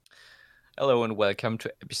Hello and welcome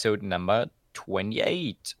to episode number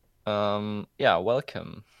 28. Yeah,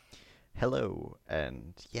 welcome. Hello,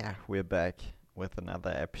 and yeah, we're back with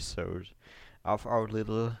another episode of our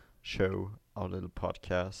little show, our little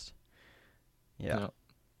podcast. Yeah. No.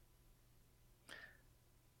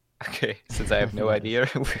 Okay, since I have no Nice. idea,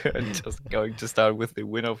 we're just going to start with the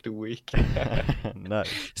win of the week.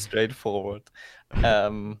 Nice. Straightforward.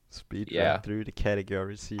 Um, Speed run yeah. through the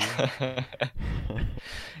categories here.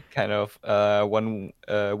 Kind of one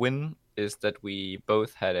win is that we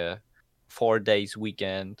both had a 4 days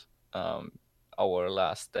weekend. Um, our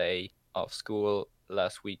last day of school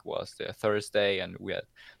last week was the Thursday, and we had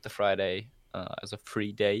the Friday as a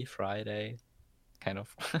free day, Friday, kind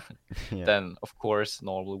of. Yeah. Then, of course,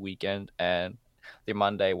 normal weekend, and the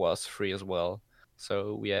Monday was free as well.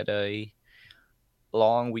 So we had a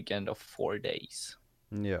long weekend of 4 days,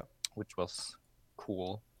 Yeah. which was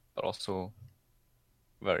cool, but also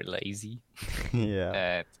very lazy Yeah.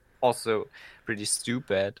 and also pretty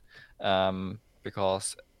stupid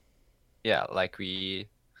because yeah, like we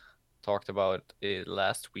talked about it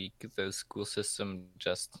last week, the school system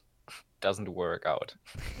just doesn't work out.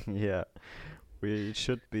 Yeah. We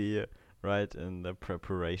should be right in the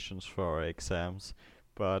preparations for our exams,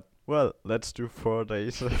 but well, let's do 4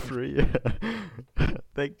 days free. I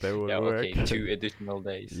think that would Yeah, work. okay, 2 additional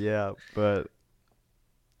days. Yeah, but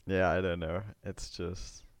yeah, I don't know. It's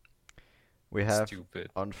just we have Stupid.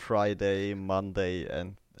 on Friday, Monday,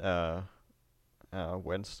 and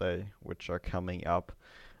Wednesday, which are coming up.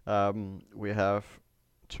 We have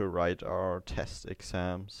to write our test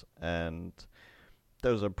exams, and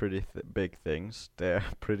those are pretty big things. They're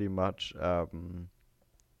pretty much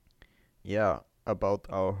yeah, about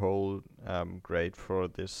our whole grade for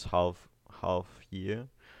this half year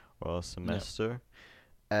or Yeah. semester.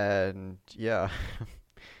 And yeah,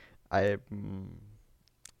 I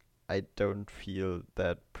I don't feel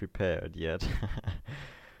that prepared yet.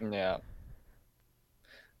 Yeah,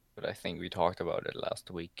 but I think we talked about it last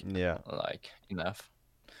week, Yeah. like enough.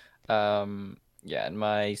 Yeah, and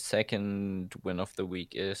my second win of the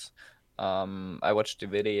week is I watched a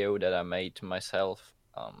video that I made myself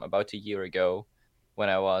about a year ago when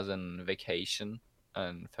I was on vacation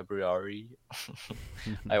in February.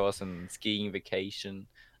 I was on skiing vacation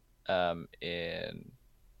in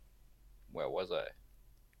where was I?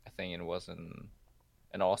 I think it was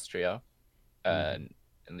in Austria Mhm. and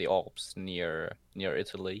in the Alps near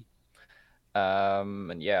Italy.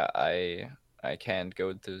 And yeah, I can't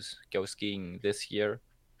go skiing this year,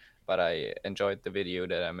 but I enjoyed the video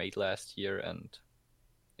that I made last year, and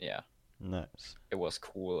yeah, Nice. it was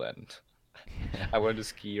cool, and I want to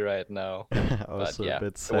ski right now. But Also a yeah,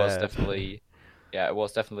 bit it was sad. definitely yeah, it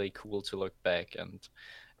was definitely cool to look back and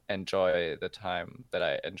enjoy the time that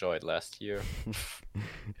I enjoyed last year, if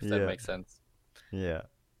that Yeah. makes sense. Yeah.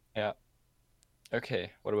 Yeah.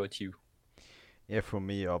 Okay. What about you? Yeah, for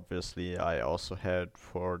me, obviously, I also had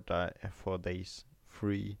 4 days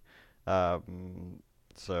free. Um,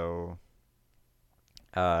 so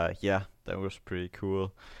yeah, that was pretty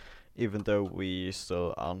cool. Even though we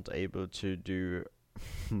still aren't able to do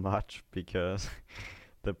much because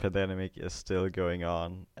the pandemic is still going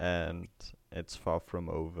on and it's far from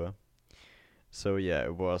over. So yeah,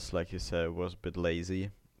 it was like you said, it was a bit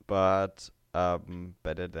lazy, but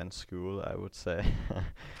better than school, I would say,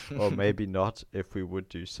 or maybe not if we would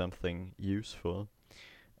do something useful.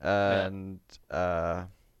 Yeah. And uh,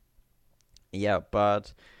 yeah,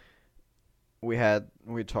 but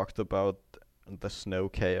we talked about the snow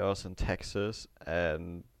chaos in Texas,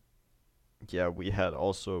 and yeah, we had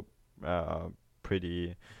also uh,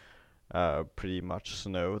 pretty pretty much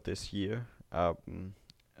snow this year,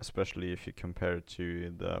 especially if you compare it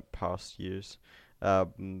to the past years.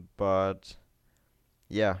 But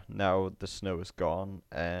yeah, now the snow is gone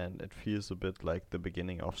and it feels a bit like the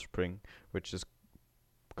beginning of spring, which is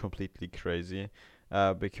completely crazy.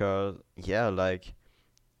 Because yeah, like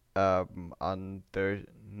on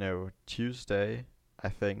Tuesday, I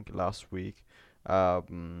think last week,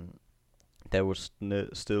 um, there was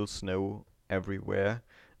still snow everywhere,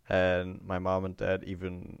 and my mom and dad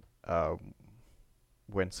even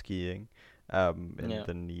went skiing in Yeah.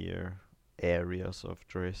 the near areas of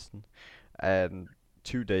Dresden. And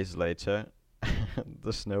 2 days later,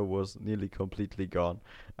 the snow was nearly completely gone.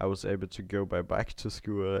 I was able to go by bike to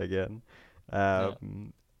school again. Yeah.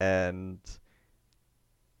 And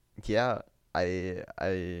yeah, I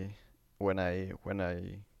when I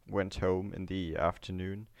went home in the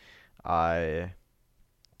afternoon, I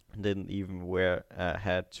didn't even wear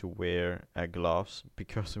had to wear gloves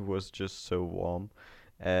because it was just so warm.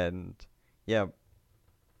 And yeah,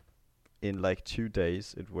 in like 2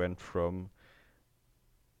 days it went from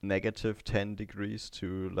negative 10 degrees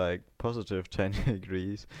to like positive 10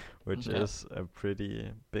 degrees, which Yeah. is a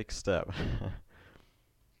pretty big step.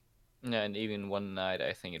 Yeah, and even one night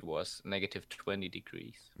I think it was negative 20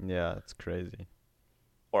 degrees, Yeah, it's crazy.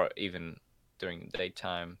 or even during the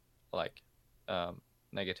daytime, like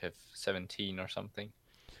negative 17 or something.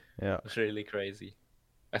 Yeah. It was really crazy.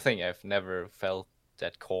 I think I've never felt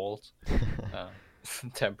that cold uh,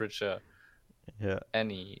 temperature Yeah.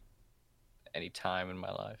 any time in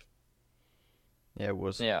my life. Yeah, it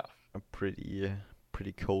was Yeah, a pretty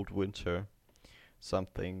cold winter.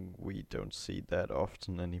 Something we don't see that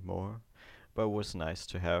often anymore. But it was nice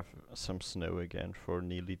to have some snow again for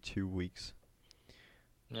nearly 2 weeks.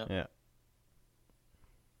 yeah, Yeah.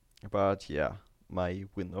 But yeah, my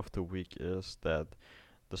win of the week is that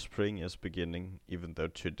the spring is beginning, even though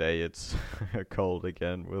today it's cold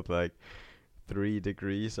again with like 3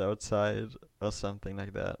 degrees outside or something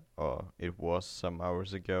like that. Or it was some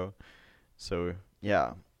hours ago. So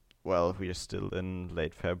yeah, well, we are still in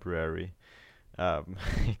late February. I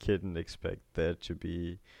couldn't expect there to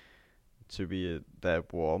be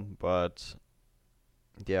that warm, but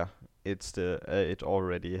yeah, it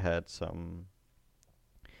already had some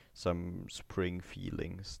spring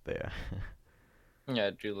feelings there. yeah.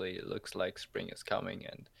 It really looks like spring is coming,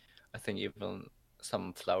 and I think even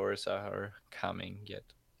some flowers are coming yet.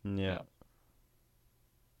 Yeah. Yeah,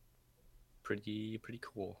 pretty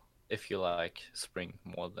cool. If you like spring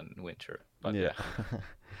more than winter, but Yeah. yeah.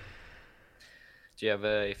 Do you have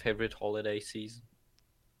a favorite holiday season?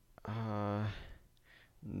 uh,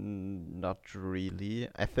 Not really.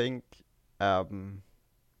 Um,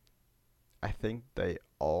 I think they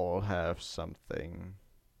all have something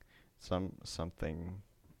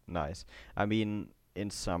nice. I mean, in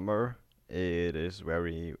summer it is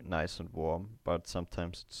very nice and warm, but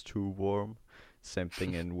sometimes it's too warm. Same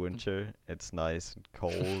thing in winter. It's nice and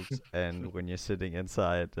cold, and when you're sitting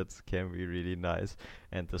inside, it can be really nice,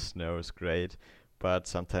 and the snow is great. But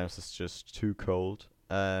sometimes it's just too cold,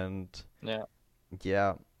 and Yeah,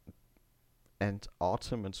 yeah, and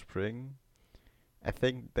autumn and spring. I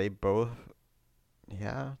think they both,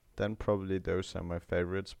 yeah. Then probably those are my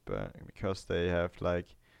favorites, but because they have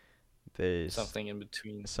like there's something in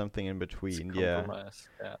between. something in It's a between, yeah. compromise.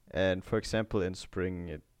 Yeah, And for example, in spring,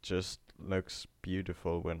 it just looks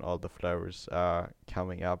beautiful when all the flowers are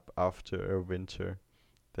coming up after a winter.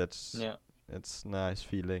 That's yeah, it's nice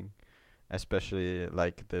feeling, especially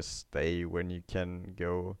like this day when you can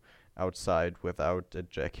go outside without a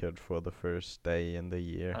jacket for the first day in the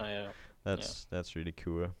year. yeah, yeah. That's really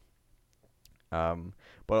cool. Um,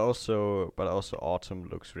 but also autumn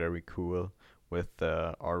looks very cool with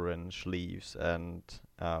the orange leaves and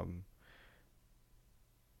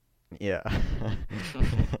yeah.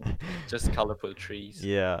 Just colorful trees.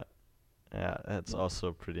 Yeah, yeah, that's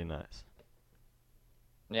also pretty nice.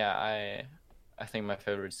 Yeah, I think my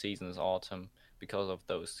favorite season is autumn because of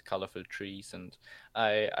those colorful trees, and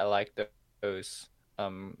I like those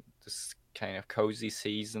this kind of cozy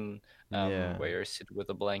season Yeah, where you sit with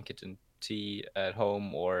a blanket and tea at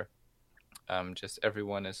home, or just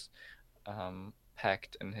everyone is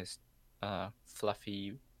packed in his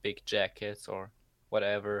fluffy big jackets or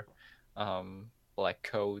whatever, like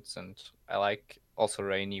coats, and I like also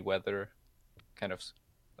rainy weather, kind of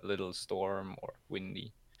a little storm or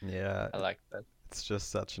windy. yeah, I like that. it's just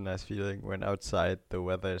such a nice feeling when outside the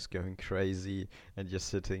weather is going crazy and you're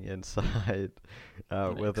sitting inside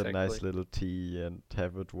with a nice Exactly. little tea and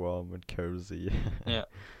have it warm and cozy. Yeah.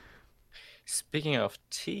 Speaking of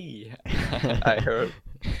tea, I heard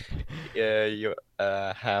you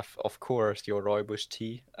have, of course, your rooibos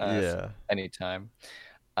tea as Yeah, anytime.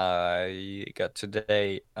 I got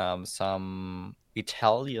today some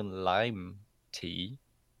Italian lime tea,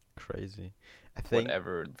 crazy. I think,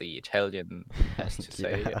 whatever the Italian has to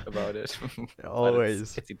say yeah, about it, but it's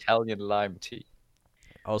always. it's Italian lime tea.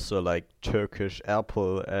 Also like Turkish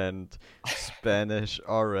apple and Spanish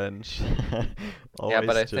orange. Yeah, but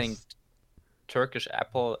Always I think just, Turkish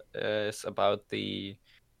apple is about the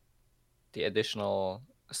additional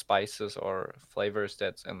spices or flavors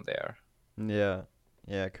that's in there. yeah,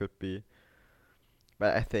 yeah, could be.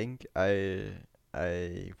 But I think I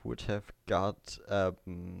would have got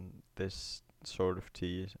this sort of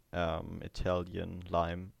tea, Italian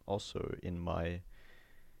lime, also in my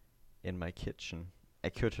kitchen. I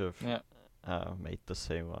could have Yeah, made the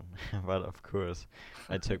same one, but of course,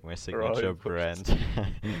 I took my signature rooibos. brand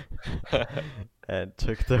and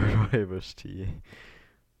took the rooibos tea.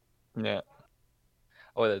 Yeah.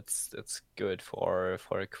 Oh, that's good for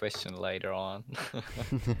a question later on.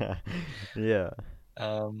 Yeah,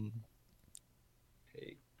 um,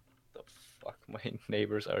 my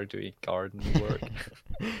neighbors are doing garden work.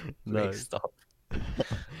 Please Nice. stop.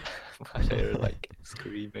 But they're like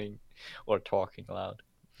screaming or talking loud.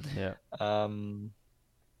 Yeah. Um,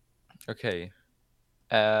 okay.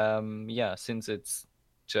 Yeah, since it's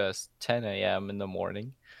just 10 a.m. in the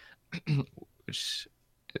morning, which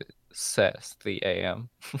says the a.m.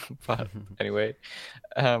 But anyway,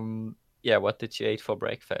 yeah, what did you eat for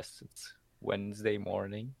breakfast? It's Wednesday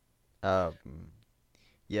morning. Um,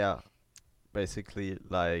 yeah, basically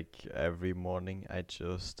like every morning I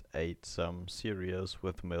just ate some cereals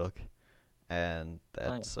with milk and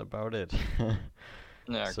Oh, yeah. that's about it.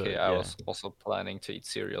 Yeah, So okay. I yeah. was also planning to eat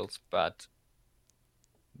cereals, but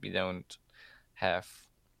we don't have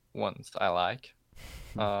ones I like.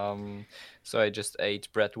 Um, so I just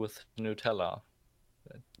ate bread with Nutella.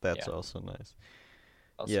 But That's yeah, also nice.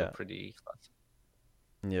 also Yeah, pretty classic.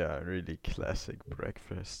 yeah, really classic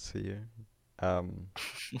breakfasts here. Um,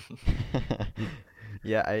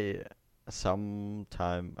 yeah, I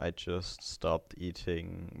sometime I just stopped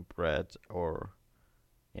eating bread or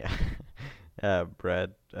yeah,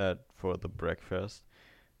 bread for the breakfast.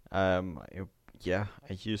 I, yeah,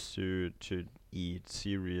 I used to eat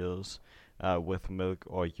cereals with milk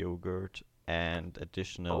or yogurt and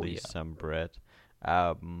Oh additionally yeah. some bread.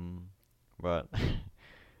 Um, but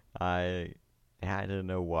I I don't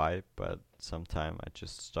know why, but sometime I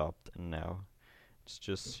just stopped and now it's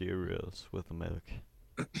just cereals with milk.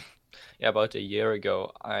 Yeah, about a year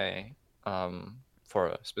ago, for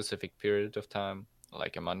a specific period of time,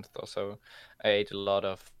 like a month or so, I ate a lot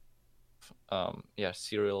of yeah,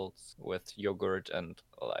 cereals with yogurt and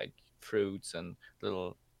like fruits and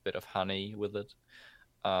little bit of honey with it,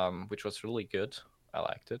 which was really good. I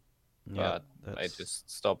liked it, Yeah, but I that's just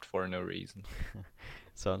stopped for no reason.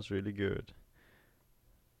 sounds really good.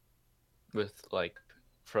 With like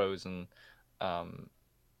frozen um,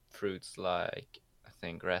 fruits like I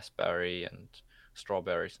think raspberry and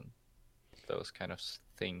strawberries and those kind of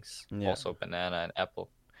things. Yeah, Also banana and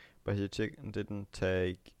apple. but you didn't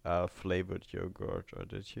take flavored yogurt, or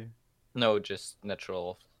did you? No, just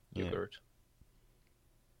natural Yeah, yogurt.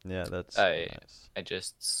 yeah, that's I nice. I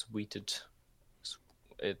just sweetened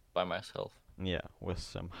it by myself. Yeah, with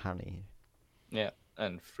some honey. Yeah,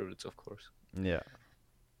 and fruits of course. Yeah,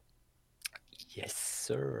 Yes,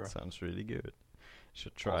 sir. sounds really good.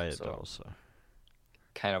 Should try it Also, also.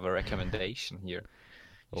 kind of a recommendation here.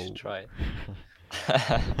 You should Oh. try it.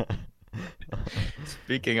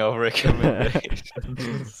 Speaking of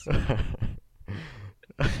recommendations,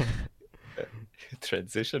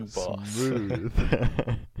 transition boss. Smooth.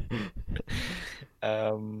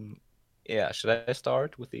 um, yeah, should I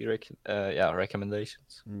start with the yeah,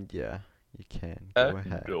 recommendations? Yeah, you can go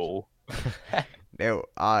ahead. No. No,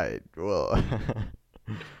 I will.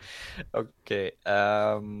 Okay.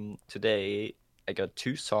 Today I got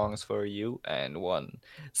two songs for you and one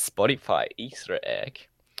Spotify Easter egg.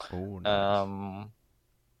 Oh, nice. Um,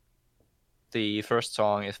 the first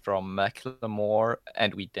song is from Macklemore,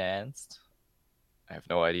 and We Danced. I have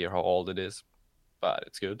no idea how old it is, but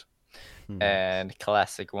it's good. Nice. And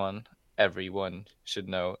classic one everyone should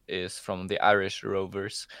know is from the Irish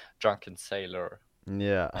Rovers, Drunken Sailor.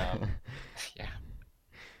 Yeah. Um, yeah,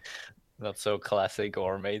 not so classic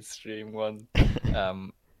or mainstream one.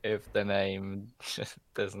 Um, if the name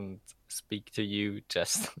doesn't speak to you,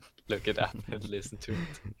 just look it up and listen to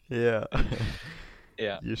it. Yeah.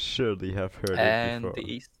 Yeah, You surely have heard it and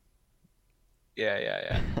before.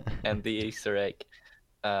 yeah, and the Easter egg.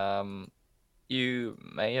 Um, you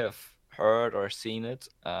may have heard or seen it,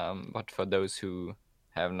 but for those who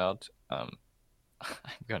have not, I'm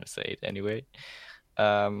gonna say it anyway.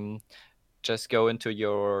 Um, just go into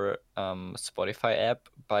your Spotify app,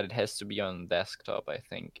 but it has to be on desktop. I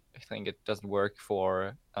think. I think it doesn't work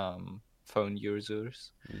for phone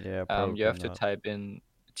users. Yeah, You probably have to not. type in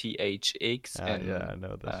THX Yeah, in I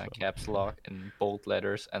know this one. caps lock in bold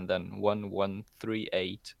letters and then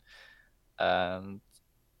 1138, and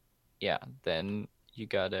yeah, then you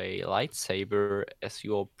got a lightsaber as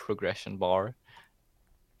your progression bar.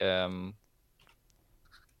 Um,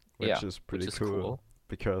 Which yeah, is which pretty is cool cool.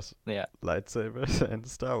 because Yeah, lightsabers and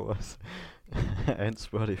Star Wars and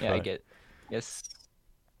yeah. Spotify. Yes,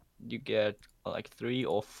 you get like 3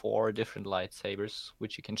 or 4 different lightsabers,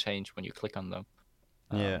 which you can change when you click on them.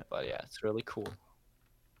 Yeah. But yeah, it's really cool.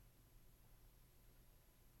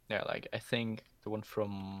 Yeah, like I think the one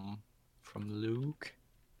from Luke.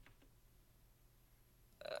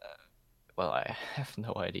 Well, I have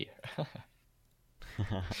no idea.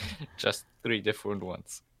 Just 3 different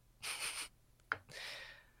ones.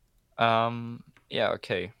 Yeah,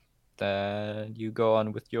 okay. Then you go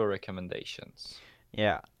on with your recommendations.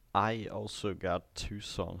 Yeah. I also got two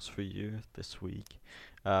songs for you this week.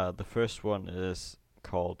 The first one is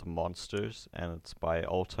called Monsters, and it's by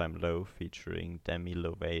All Time Low featuring Demi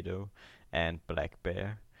Lovato and Black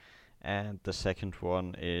Bear. And the second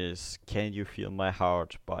one is Can You Feel My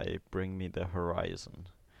Heart by Bring Me the Horizon,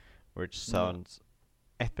 which Yeah. sounds,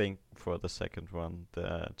 I think, for the second one,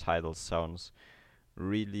 the title sounds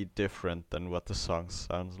really different than what the song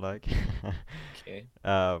sounds like. Okay.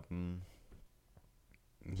 um,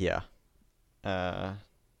 yeah, uh,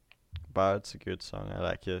 but it's a good song. I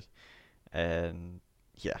like it, and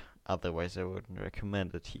yeah. Otherwise, I wouldn't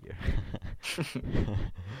recommend it here.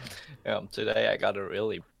 Today I got a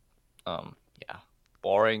really um yeah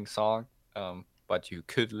boring song. But you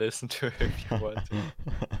could listen to it if you want to.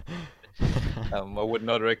 I would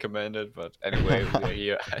not recommend it, but anyway, we are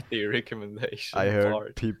here at the I recommendation heard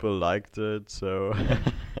part. people liked it, so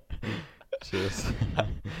just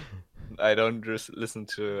I don't just listen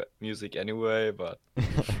to music anyway, but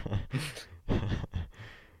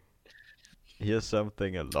here's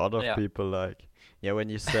something a lot of yeah, people like. Yeah, when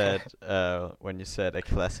you said a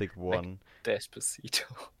classic like one, Despacito.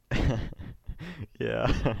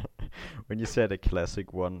 yeah, when you said a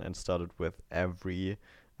classic one and started with every,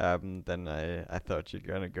 then I thought you're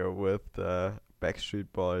gonna go with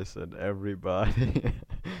Backstreet Boys and Everybody.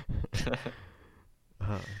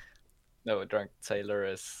 uh, No, Drunk Sailor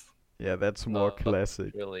is yeah, that's more not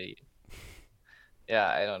classic. really. Yeah,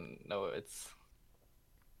 I don't know. It's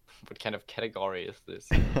what kind of category is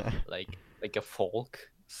this? Like a folk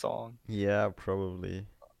song? Yeah, probably.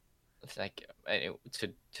 It's like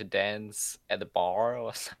to dance at the bar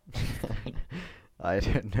or something. I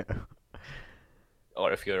don't know.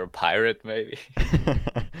 Or if you're a pirate, maybe.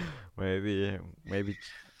 Maybe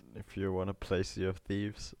if you want to play Sea of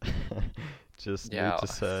Thieves, just need Yeah, to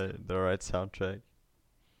say the right soundtrack.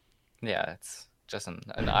 yeah, it's just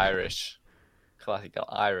an Irish, classical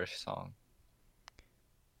Irish song.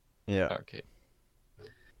 Yeah. Okay.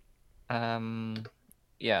 Um,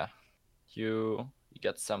 yeah, you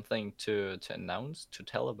got something to announce, to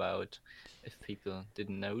tell about, if people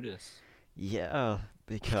didn't notice. Yeah,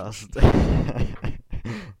 because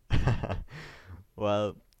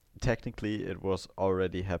well, technically it was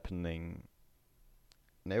already happening.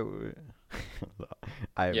 No,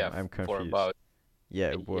 Yeah, I'm for confused. about Yeah,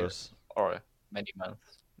 a it year was. or many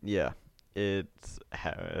months. Yeah, it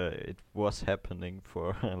was happening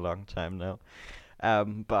for a long time now.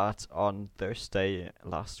 But on Thursday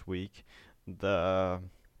last week, the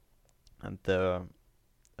and the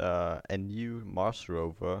a new Mars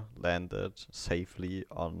rover landed safely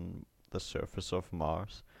on the surface of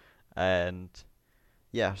Mars, and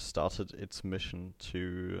yeah, started its mission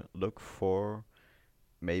to look for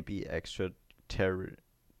maybe extra terri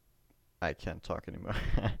I can't talk anymore.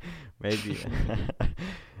 Maybe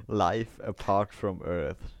life apart from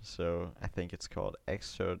Earth. So I think it's called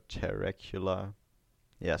extraterrestrial.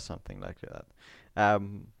 Yeah, something like that.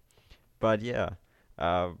 Um, but yeah,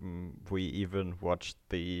 we even watched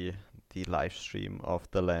the live stream of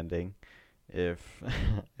the landing. If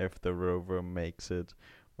if the rover makes it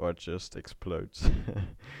or just explodes.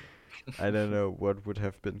 I don't know what would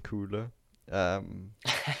have been cooler. Um,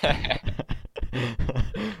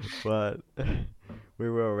 but we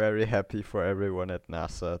were very happy for everyone at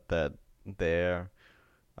NASA that their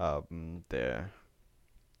their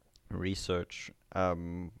research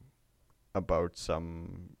about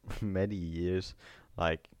some many years,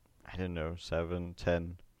 like I don't know, 7,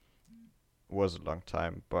 10, was a long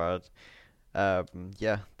time, but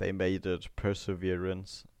yeah, they made it.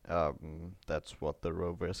 Perseverance, that's what the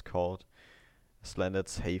rover is called, has landed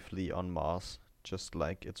safely on Mars, just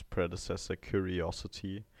like its predecessor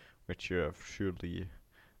Curiosity, which you have surely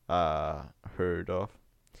uh heard of.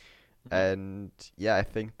 Mhm. And yeah, I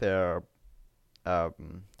think they're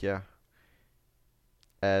yeah,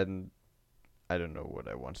 and I don't know what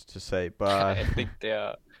I wanted to say, but I think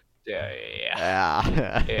they're yeah,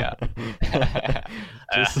 yeah.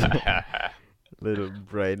 just little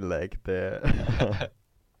brain lag there.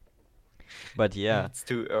 But yeah, It's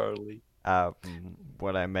too early.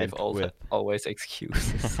 what I They've meant also with always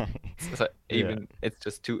excuses. So yeah, even it's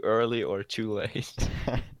just too early or too late.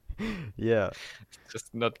 yeah, It's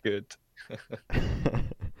just not good.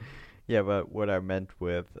 yeah. But what I meant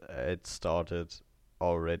with it started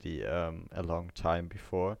already a long time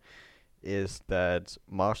before is that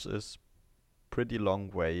Mars is pretty long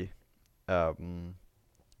way um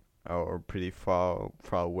or pretty far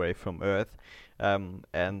away from Earth, and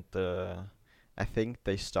I think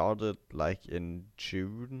they started like in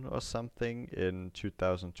June or something in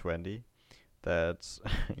 2020. That's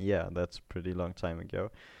yeah, that's a pretty long time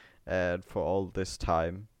ago. And for all this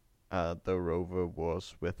time, the rover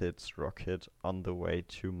was with its rocket on the way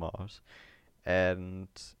to Mars. And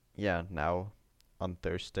yeah, now on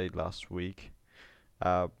Thursday last week,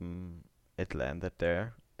 it landed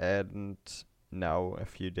there, and now a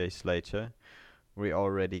few days later, we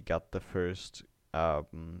already got the first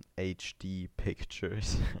HD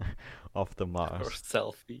pictures of the Or Mars,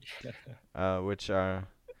 selfie. which are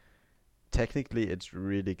technically it's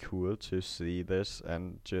really cool to see this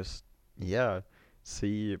and just yeah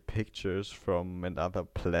see pictures from another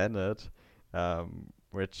planet,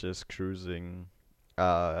 which is cruising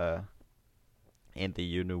uh in the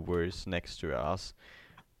universe next to us,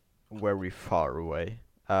 very far away.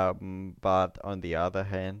 But on the other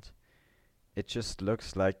hand, it just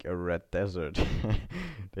looks like a red desert.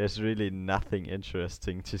 There's really nothing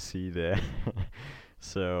interesting to see there.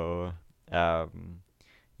 So,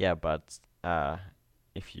 yeah, but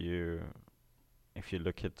if you if you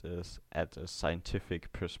look at this at a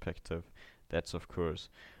scientific perspective, that's of course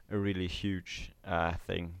a really huge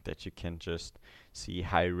thing that you can just see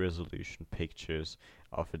high resolution pictures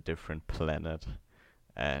of a different planet,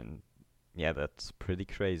 and yeah, that's pretty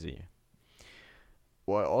crazy.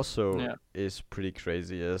 What also Yeah. is pretty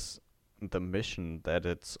crazy is the mission that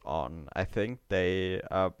it's on. I think they,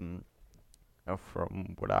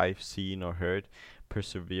 from what I've seen or heard,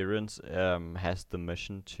 Perseverance has the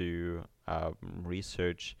mission to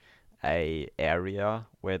research a area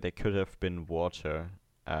where there could have been water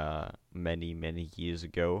many years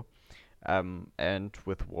ago. And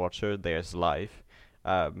with water, there's life.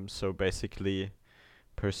 So basically,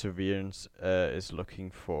 Perseverance is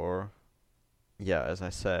looking for, yeah, as I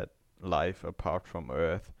said, life apart from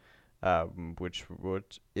Earth, which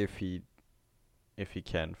would, if he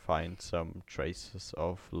can find some traces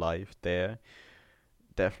of life there,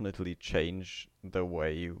 definitely change the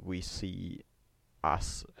way we see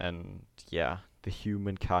us and yeah, the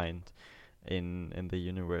humankind in the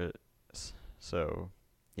universe. So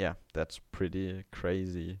yeah, that's pretty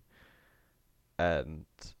crazy. And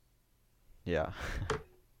yeah.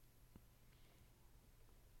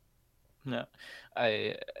 Yeah.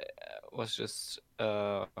 I was just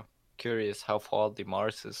curious how far the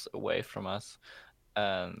Mars is away from us,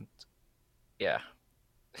 and yeah,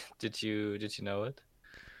 did you know it?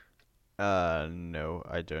 No,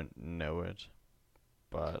 I don't know it,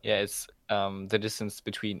 but Yeah, it's the distance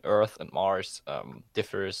between Earth and Mars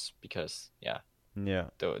differs because yeah, yeah.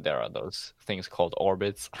 there are those things called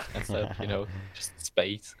orbits instead, just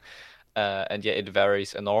space. And yeah, it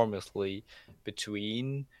varies enormously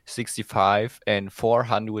between 65 and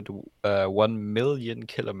 401 million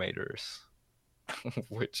kilometers,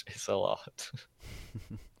 which is a lot,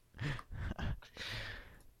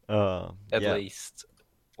 at Yeah, least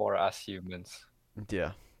for us humans.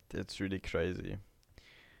 yeah, it's really crazy.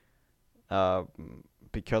 Um,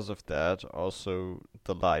 because of that, also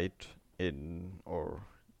the light in or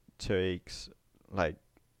takes like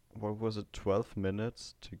what was it, 12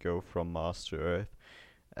 minutes to go from Mars to Earth,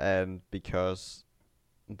 and because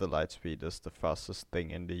the light speed is the fastest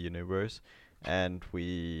thing in the universe, and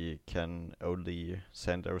we can only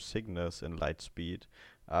send our signals in light speed.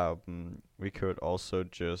 We could also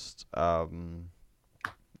just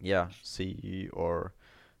yeah see or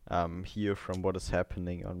hear from what is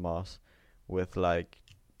happening on Mars with like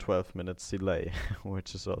 12 minutes delay,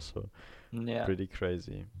 which is also Yeah. pretty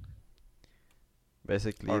crazy.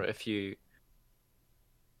 Basically, Or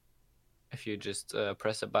if you just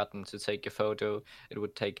press a button to take a photo, it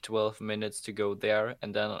would take 12 minutes to go there,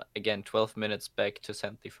 and then again 12 minutes back to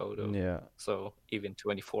send the photo. yeah, So even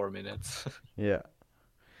 24 minutes. yeah,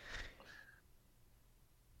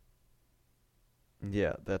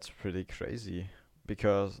 yeah, that's pretty crazy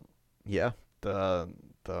because yeah, the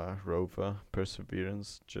the rover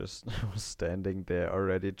Perseverance just was standing there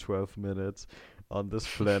already 12 minutes on this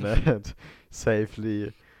planet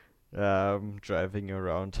safely, driving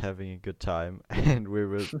around having a good time, and we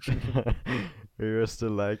were we were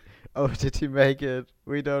still like, oh, did he make it?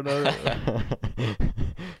 We don't know.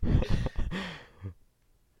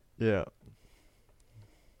 Yeah,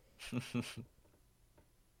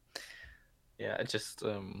 Yeah, I just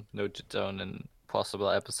noted down an possible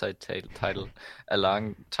episode title a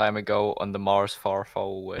long time ago on the Mars far, far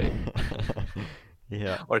away.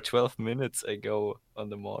 yeah, Or 12 minutes ago on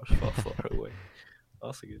the Mars far, far away.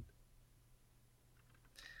 Also good.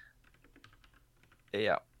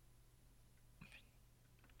 Yeah,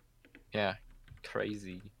 yeah,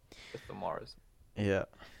 crazy with the Mars. yeah,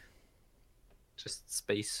 Just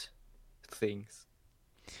space things.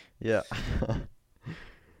 yeah.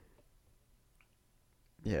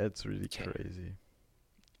 Yeah, it's really Okay. crazy.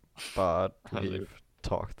 But A little. we've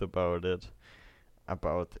talked about it.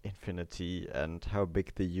 about infinity and how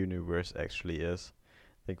big the universe actually is.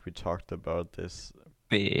 I think we talked about this.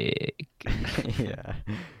 Big, Yeah.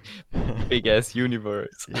 big ass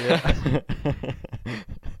universe. Yeah.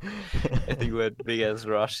 I think we're big as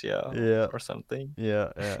Russia Yeah. or something.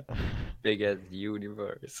 Yeah. Yeah. Big as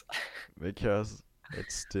universe. Because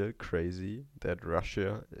it's still crazy that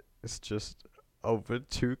Russia is just over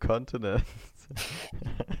 2 continents.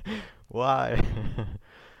 Why?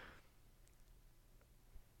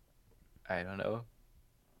 I don't know,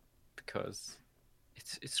 because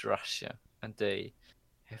it's Russia and they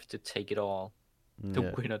have to take it all. The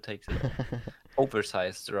Yeah. winner takes it all.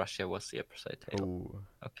 Oversized Russia was the episode title.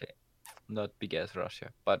 Oh. Okay, not big as Russia,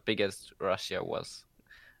 but big as Russia was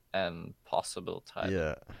an possible title.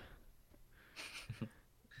 Yeah.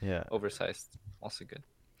 Yeah. Oversized, also good.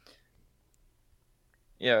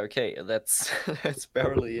 Yeah, okay, that's that's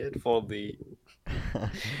barely it for the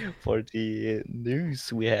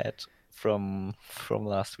news we had from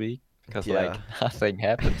last week, because like Yeah. nothing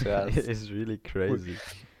happened to us. It is really crazy.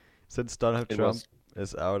 Since Donald It Trump was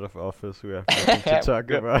is out of office, we have nothing to talk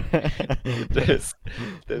Yeah, about.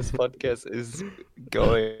 this podcast is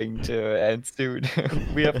going to end soon.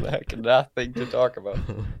 We have like nothing to talk about.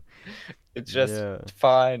 It's just Yeah.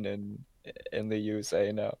 fine in the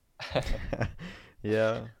USA now.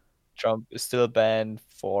 Yeah. Trump is still banned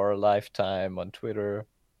for a lifetime on Twitter.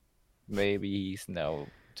 Maybe he's now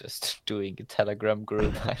just doing a Telegram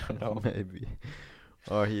group. I don't know. Maybe.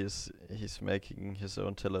 Or he's making his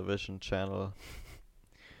own television channel.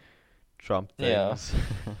 Trump Yeah, things.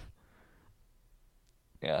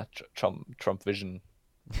 yeah. Trump Vision,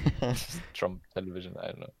 Trump Television. I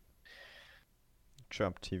don't know.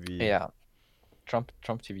 Trump TV. Yeah, Trump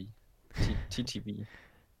TV, TTV.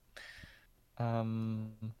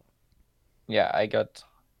 Um, yeah, I got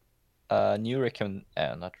new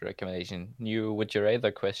not recommendation, new would you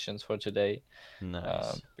rather questions for today.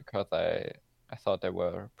 Nice. Because I thought they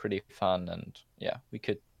were pretty fun, and yeah, we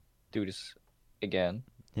could do this again.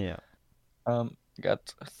 Yeah.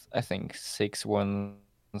 Got I think 6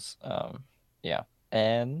 ones. Yeah,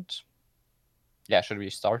 and yeah, should we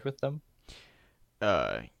start with them?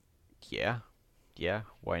 Uh, yeah. Yeah,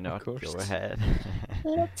 why Of not? Go course. ahead.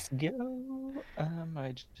 Let's go.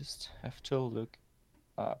 I just have to look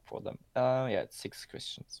for them. Yeah, it's 6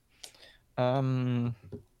 questions. Um,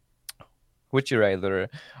 would you rather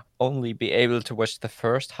only be able to watch the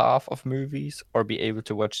first half of movies or be able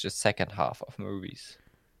to watch the second half of movies?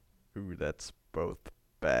 Ooh, that's both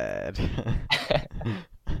bad.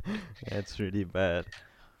 That's really bad.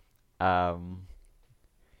 Um,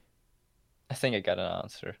 I think I got an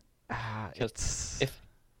answer. Because it's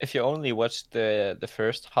if you only watch the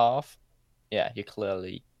first half, yeah, you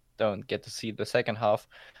clearly don't get to see the second half.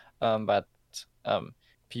 But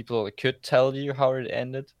people could tell you how it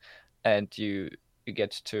ended, and you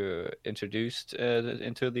get to introduced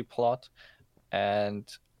into the plot. And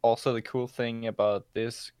also the cool thing about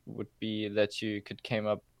this would be that you could come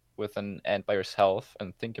up with an end by yourself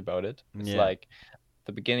and think about it. It's yeah. like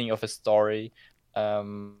the beginning of a story,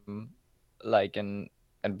 like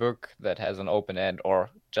a book that has an open end, or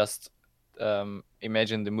just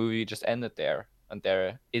imagine the movie just ended there and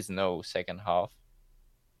there is no second half.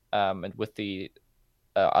 And with the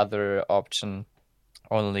other option,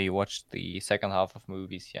 only watch the second half of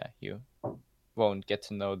movies, yeah, you won't get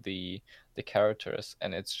to know the characters,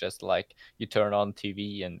 and it's just like you turn on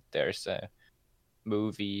TV and there's a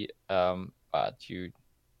movie, but you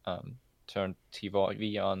turn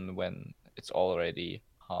TV on when it's already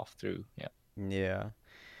half through. Yeah. Yeah.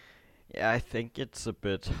 Yeah, I think it's a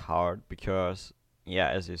bit hard because, yeah,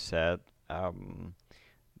 as you said, um,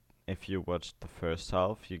 if you watch the first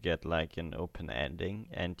half, you get like an open ending,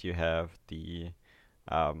 and you have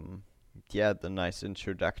um, the nice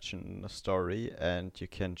introduction in the story, and you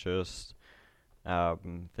can just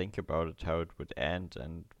think about it how it would end,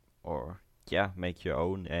 and or yeah, make your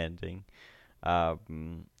own ending.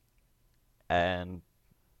 Um, and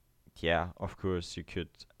yeah, of course, you could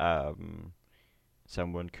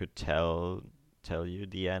someone could tell you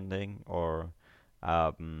the ending, or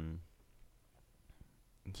um,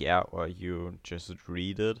 yeah, or you just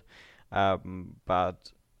read it.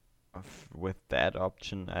 But with that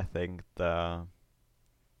option, I think the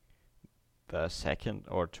second,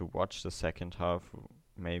 or to watch the second half,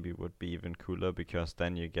 maybe would be even cooler, because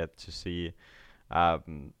then you get to see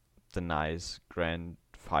the nice grand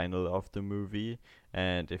final of the movie.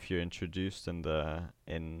 And if you're introduced in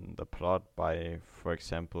the plot by, for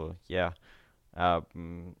example,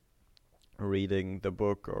 um, reading the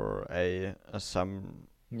book, or a some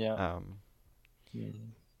Yeah. um,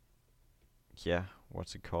 Mm. yeah,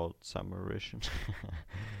 what's it called? Summarization.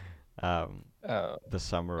 um, Uh, the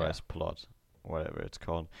yeah, summarized plot, whatever it's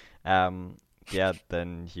called. Um, yeah,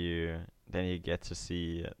 then you get to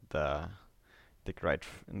see the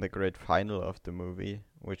great final of the movie,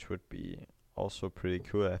 which would be also pretty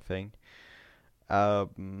cool, I think.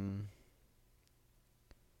 Um,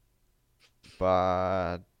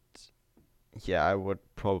 but yeah, I would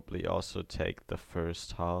probably also take the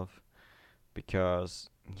first half because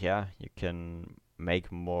yeah, you can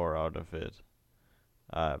make more out of it.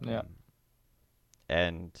 yeah, Um,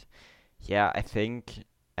 and yeah, I think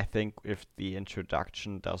if the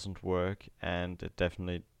introduction doesn't work, and it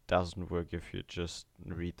definitely doesn't work if you just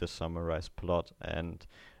read the summarized plot and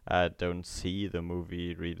don't see the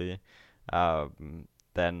movie really,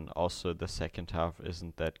 then also the second half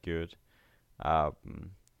isn't that good.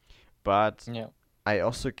 Um, but yeah, I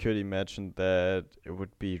also could imagine that it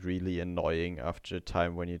would be really annoying after a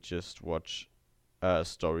time when you just watch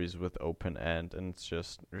stories with open end and it's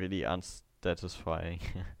just really unsatisfying.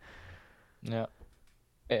 yeah.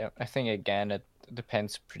 Yeah, I think again it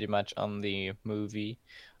depends pretty much on the movie,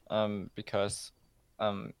 because,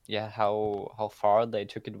 yeah, how far they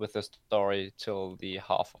took it with the story till the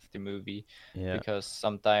half of the movie, Yeah. because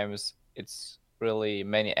sometimes it's really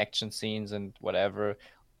many action scenes and whatever,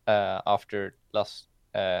 after last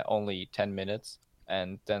only 10 minutes,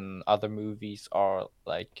 and then other movies are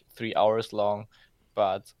like 3 hours long,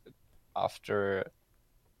 but after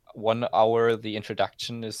 1 hour the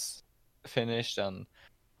introduction is finished, and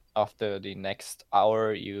after the next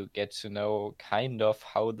hour you get to know kind of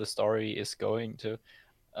how the story is going to,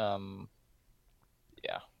 um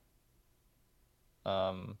yeah,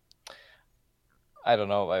 um I don't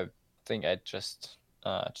know, I think I'd just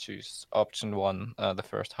choose option one, the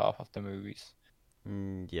first half of the movies,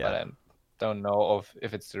 but Yeah. I don't know of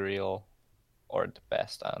if it's the real or the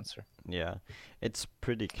best answer. Yeah. It's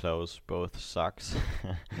pretty close. Both sucks,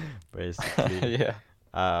 basically. Yeah.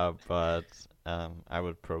 But I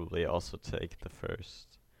would probably also take the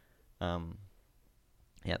first. Um,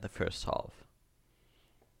 yeah, the first half.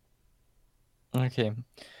 Okay,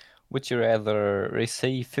 would you rather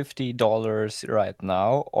receive $50 right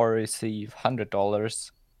now or receive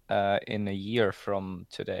 $100 in a year from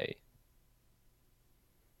today?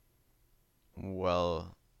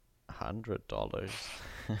 Well, $100.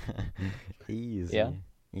 Yeah. Easy.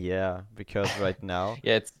 Yeah, because right now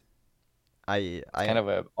Yeah, it's I kind of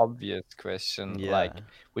a obvious question. yeah. Like,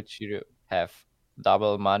 would you have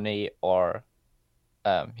double money or,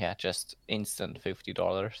 yeah, just instant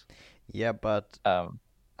 $50? Yeah, but Um,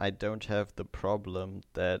 I don't have the problem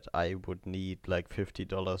that I would need like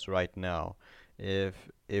 $50 right now. If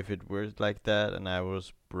it were like that and I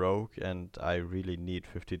was broke and I really need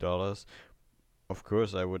 $50, of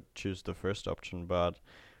course I would choose the first option, but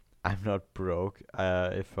I'm not broke.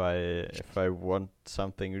 If I want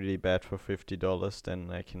something really bad for $50,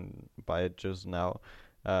 then I can buy it just now,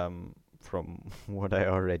 from what I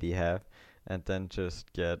already have, and then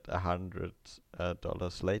just get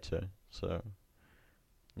 $100 later. So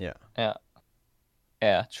yeah. yeah,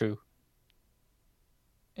 yeah, true.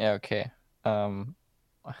 Yeah, okay.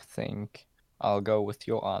 I think I'll go with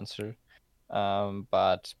your answer.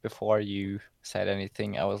 But before you said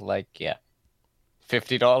anything, I was like, yeah,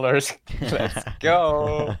 $50. Let's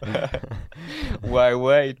go. Why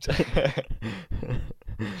wait?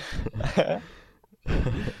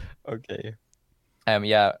 Okay.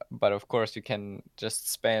 Yeah, but of course you can just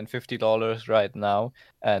spend $50 right now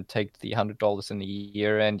and take the $100 in a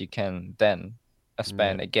year, and you can then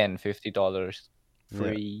Yeah, spend again $50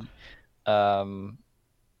 yeah. free.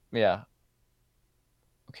 Yeah.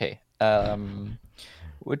 Okay.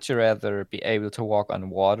 Would you rather be able to walk on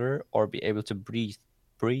water or be able to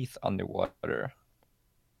breathe underwater?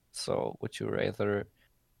 So would you rather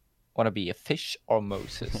want to be a fish or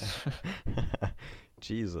Moses?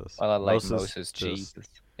 Jesus. Well, I like Moses Moses, just Jesus.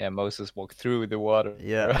 Yeah, Moses walked through the water.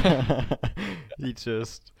 yeah. He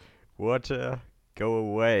just water go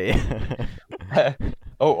away.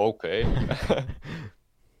 Oh, okay.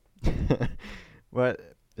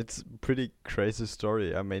 But it's pretty crazy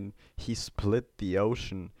story. I mean, he split the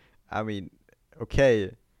ocean. I mean,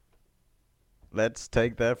 okay, let's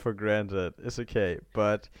take that for granted. It's okay,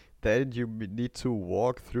 but then you need to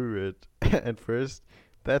walk through it. And first,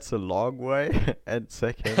 that's a long way, and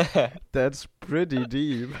second, that's pretty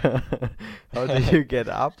deep. How do you get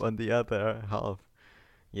up on the other half?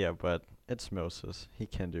 Yeah, but it's Moses. He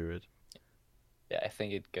can do it. Yeah, I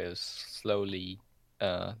think it goes slowly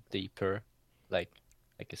deeper, like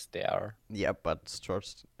like a stair. Yeah, but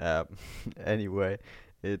starts anyway.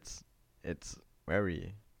 It's it's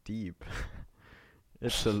very deep.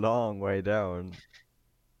 It's a long way down.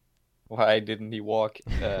 Why didn't he walk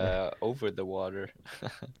over the water?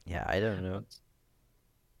 Yeah, I don't know.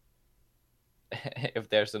 But if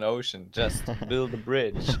there's an ocean, just build a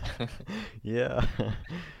bridge Yeah.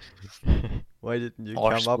 Why didn't you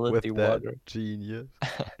or come up split with the that, water. genius?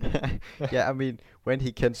 Yeah, I mean, when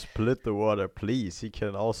he can split the water, please, he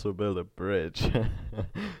can also build a bridge.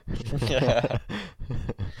 Yeah.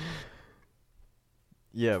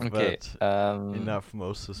 Yeah, Okay. but enough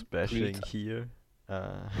Moses Breathe. bashing here.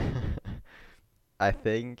 Uh, I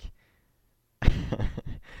think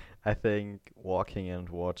I think walking in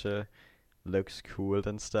water looks cool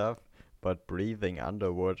and stuff, but breathing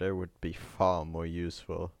underwater would be far more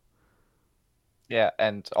useful. Yeah,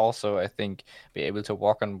 and also I think be able to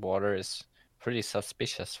walk on water is pretty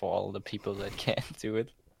suspicious for all the people that can't do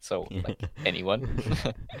it. So like anyone.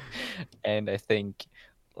 And I think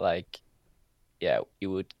like yeah, you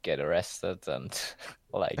would get arrested and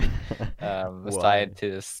like Why?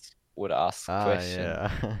 scientists would ask Ah, questions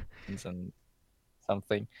yeah. and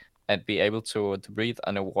something, and be able to breathe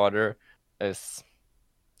underwater is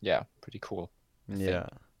yeah pretty cool, I Yeah.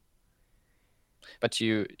 think. But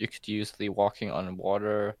you could use the walking on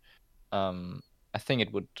water. I think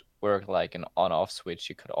it would work like an on-off switch.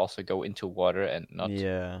 You could also go into water and not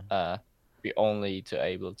Yeah. uh be only to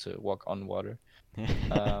able to walk on water.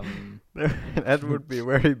 Um, That would be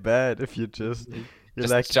very bad if you just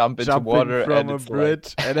like jump into jumping water from and a it's like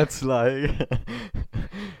bridge and it's like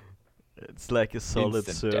it's like a solid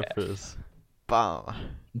instant death. surface. Bam.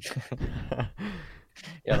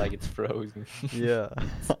 Yeah, like it's frozen. Yeah.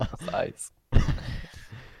 It's ice.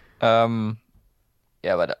 Um,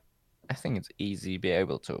 yeah, but I think it's easy to be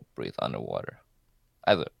able to breathe underwater.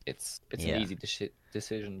 Either it's an Yeah. easy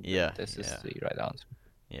decision, but Yeah, this is yeah, the right answer.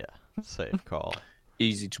 yeah. Safe call.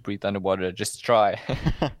 Easy to breathe underwater. Just try.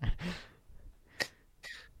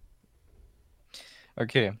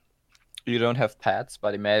 Okay, you don't have pets,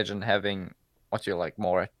 but imagine having what you like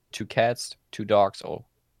more: 2 cats, 2 dogs, or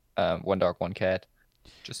 1 dog, 1 cat.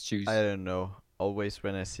 Just choose. I don't know. Always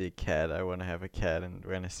when I see a cat, I want to have a cat, and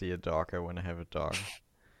when I see a dog, I want to have a dog.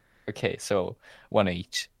 Okay, so one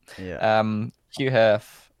each. Yeah. You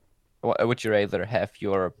have. Would you rather have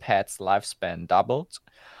your pet's lifespan doubled,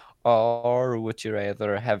 or would you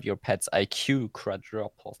rather have your pet's IQ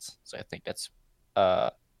quadrupled? So I think that's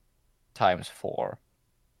times 4.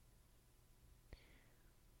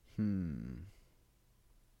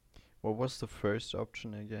 What was the first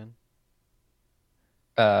option again?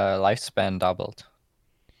 Lifespan doubled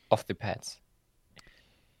of the pets.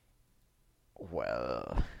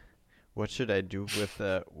 Well, what should I do with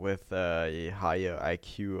a higher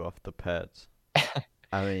IQ of the pet?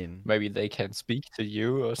 I mean, Maybe they can speak to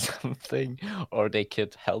you or something, or they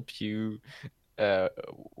could help you uh,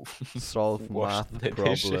 solve wash math the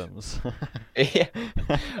dishes. problems. Yeah,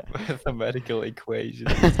 mathematical equations.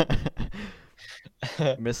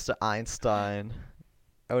 Mr. Einstein.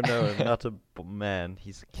 Oh no, not a man.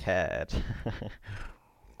 He's a cat.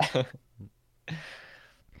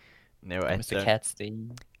 No, I Mr. don't.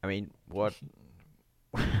 Catstein. I mean, what?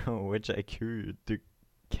 Which IQ do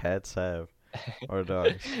cats have or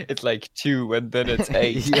dogs? It's like 2, and then it's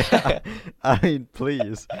 8. Yeah, I mean,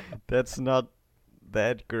 please, that's not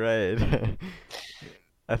that great.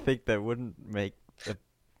 I think that wouldn't make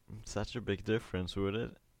such a big difference, would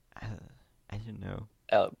it? I don't know.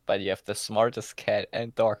 But you have the smartest cat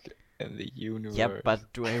and dog in the universe. Yeah,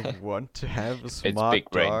 but do I want to have a It's smart big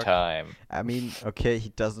brain dog? time. I mean, okay, he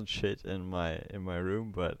doesn't shit in my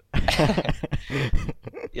room, but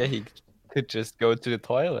Yeah, he could just go to the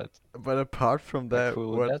toilet. but apart from How that,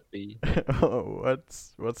 cool would that be?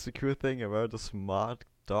 what's the cool thing about a smart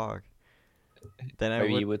dog? Then I Maybe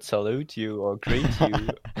he would would salute you or greet you in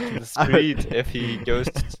the I would- street if he goes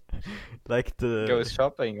like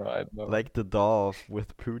shopping, or I don't know. like the dove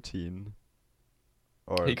with Putin,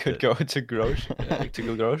 or He could the go to the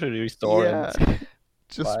grocery store yeah, and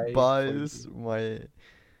just buy for buys you.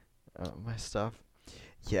 my stuff.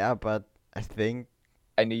 Yeah, but I think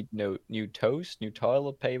I need no new toast, new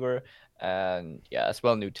toilet paper, and yeah, as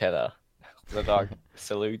well Nutella. The dog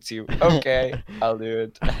salutes you. Okay, I'll do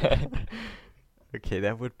it. okay,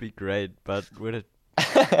 that would be great, but would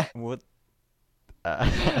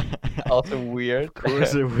Also weird. of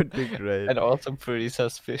course it would be great. And also pretty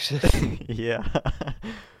suspicious. Yeah.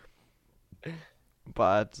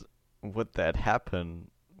 But would that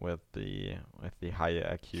happen with the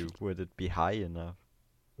higher IQ? Would it be high enough?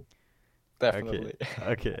 Definitely.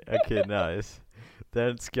 Okay, nice. Then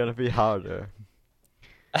it's gonna be harder.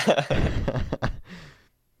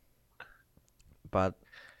 But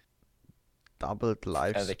doubled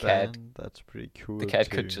And the cat lifespan. That's pretty cool the cat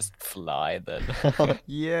could too. just fly then.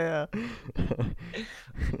 Yeah.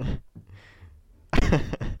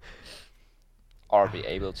 Or be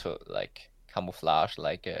able to like camouflage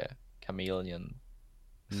like a chameleon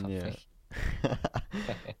or Yeah. something.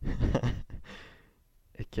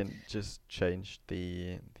 It can just change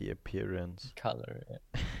the appearance. Color.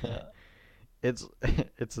 Yeah. It's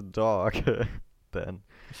it's a dog. Then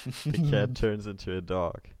the cat turns into a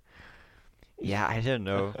dog. Yeah, I don't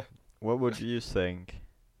know. What would you think?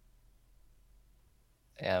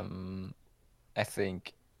 I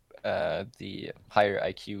think the higher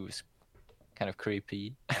IQ is kind of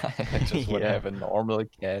creepy. I just want to Yeah. have a normal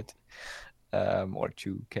cat, or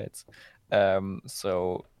two cats.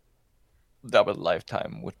 So double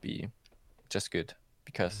lifetime would be just good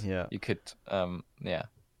because Yeah. you could,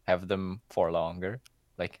 have them for longer,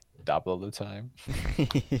 like double the time.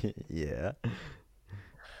 Yeah.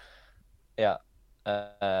 Yeah.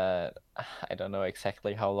 I don't know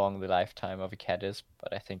exactly how long the lifetime of a cat is,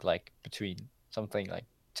 but I think like between something like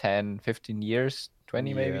 10, 15 years,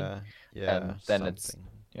 20 maybe, Yeah. Yeah. and then it's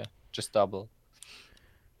Something. just double.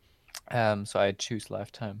 So I choose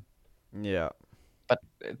lifetime, Yeah. but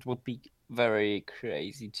it would be very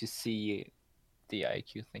crazy to see the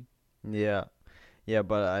IQ thing. Yeah. Yeah,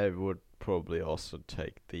 but I would probably also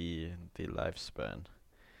take the lifespan.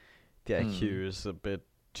 The IQ is a bit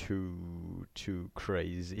too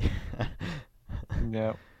crazy.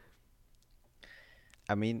 Yeah.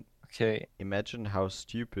 I mean, Okay. imagine how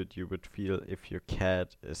stupid you would feel if your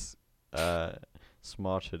cat is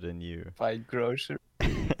smarter than you. Buy groceries.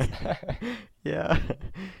 Yeah.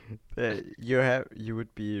 You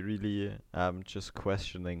would be really just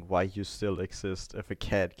questioning why you still exist if a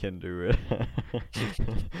cat can do it.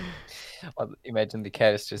 Well, imagine the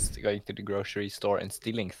cat is just going to the grocery store and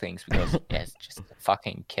stealing things because it's just a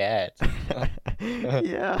fucking cat.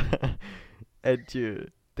 Yeah. And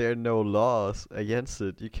there are no laws against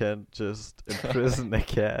it. You can't just imprison a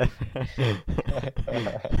cat.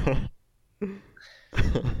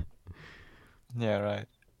 Yeah, right.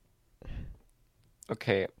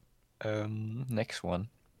 Okay. Next one.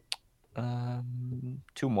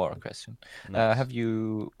 Two more questions. Nice. Would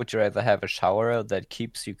you rather have a shower that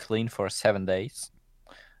keeps you clean for 7 days,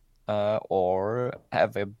 or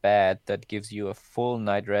have a bed that gives you a full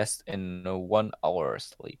night rest in a 1 hour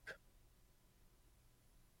sleep?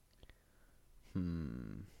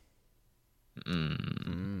 Hmm.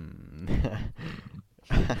 Mm.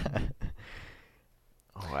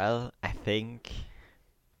 Well, I think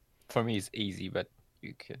For me, it's easy, but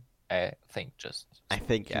I think, just I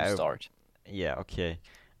think you start. yeah, okay.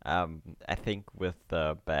 I think with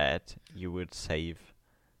the bed you would save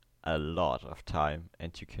a lot of time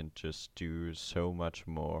and you can just do so much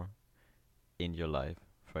more in your life.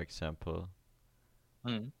 For example,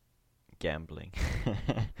 Mm. gambling.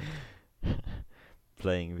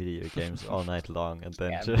 Playing video games all night long and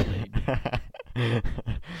then Gambling.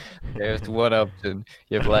 There's one option.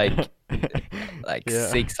 You have like Yeah.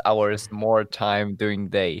 6 hours more time during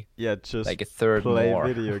day, Yeah, just like a third play more.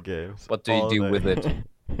 video games What do you all do with it? day.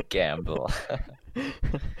 Gamble.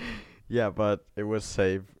 Yeah, but it would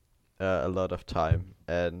save a lot of time,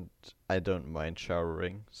 and I don't mind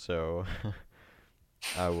showering, so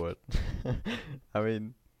I would. I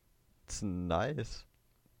mean, it's nice.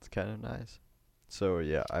 It's kind of nice. So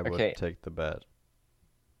yeah, I would Okay, take the bed.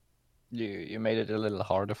 you made it a little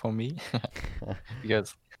harder for me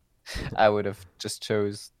because I would have just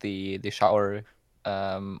chose the shower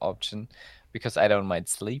option because I don't mind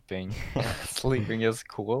sleeping. Sleeping is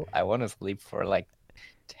cool. I want to sleep for like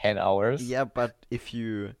 10 hours. Yeah, but if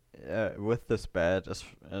you with this bed, as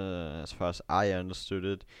far as I understood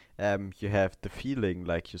it, you have the feeling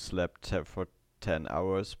like you slept for 10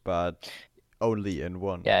 hours, but only in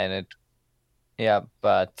one. Yeah,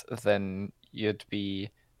 but then you'd be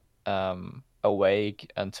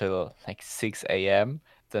awake until like 6 a.m.,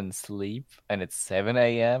 then sleep, and it's 7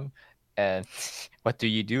 a.m. And what do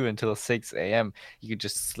you do until 6 a.m.? You could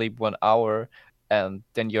just sleep 1 hour and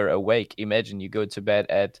then you're awake. Imagine you go to bed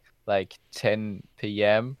at like 10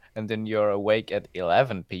 p.m. and then you're awake at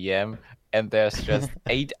 11 p.m. and there's just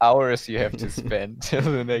 8 hours you have to spend till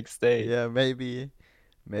the next day. Yeah, maybe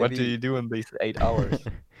What do maybe you do in these 8 hours?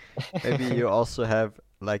 maybe you also have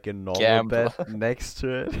like a normal Gamble. bed next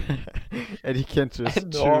to it, and you can just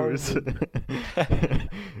normal choose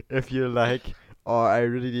if you're like, oh, I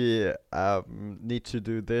really need to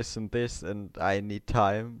do this and this, and I need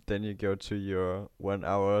time. Then you go to your 1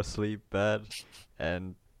 hour sleep bed,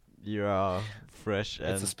 and you are fresh It's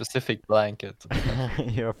a and specific blanket.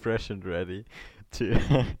 you're fresh and ready to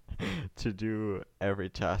to do every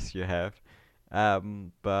task you have.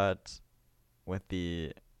 But with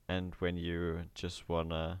the and when you just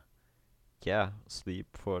wanna sleep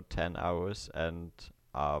for 10 hours and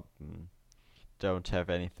um don't have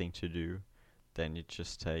anything to do, then you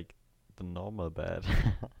just take the normal bed.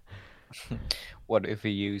 What if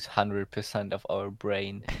we use 100% of our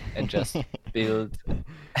brain and just build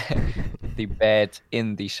the bed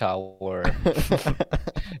in the shower?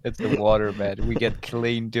 It's a water bed. We get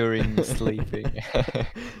clean during sleeping.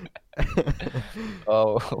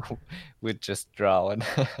 Oh, we'd just drown.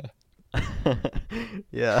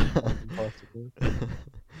 Yeah. That's impossible.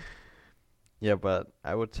 Yeah, but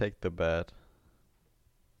I would take the bed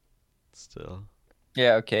still.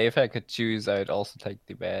 Yeah, okay. If I could choose, I'd also take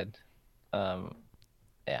the bed. Um,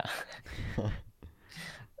 yeah.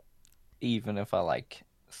 Even if I like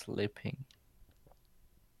sleeping.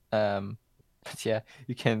 But yeah,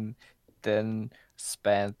 you can then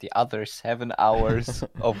spend the other 7 hours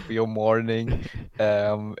of your morning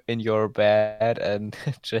in your bed and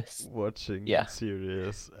just Watching yeah,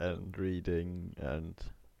 series and reading and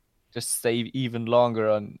just stay even longer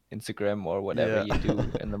on Instagram or whatever yeah. you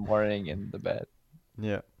do in the morning in the bed.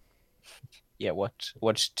 Yeah. Yeah,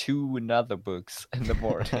 watch two another books in the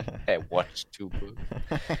morning. Hey, watch two books.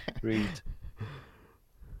 Read.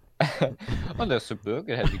 Oh, there's a book.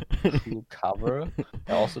 It has a cool cover.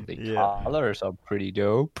 And also, the Yeah. colors are pretty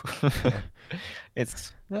dope.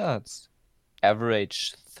 It's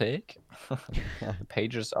average thick. The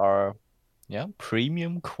pages are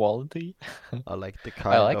premium quality. I like the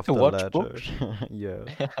I kind like of to the watch letters. books. Yeah.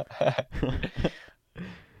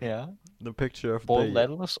 Yeah, The picture of bold the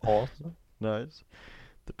letters also. nice.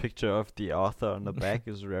 The picture of the author on the back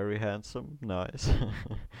is very handsome. Nice.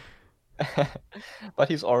 But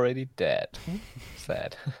he's already dead.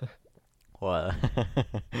 Sad. Well,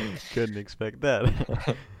 couldn't expect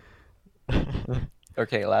that.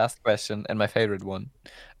 Okay, last question and my favorite one.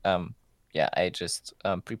 Yeah, I just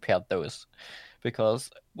prepared those because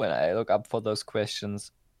when I look up for those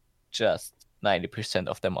questions, just 90%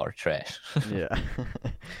 of them are trash. Yeah.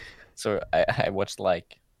 So I watched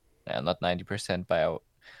like not 90%, but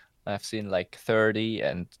I've seen like 30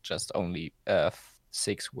 and just only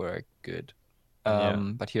 6 were good. Yeah.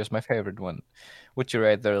 But here's my favorite one. Would you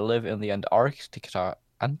rather live in the Antarctica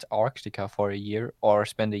for a year or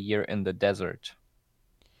spend a year in the desert?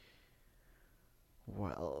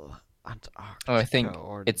 Well, Oh, I Antarctica think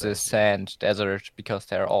or it's a desert. sand desert because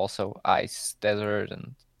there are also ice desert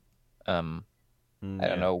and um I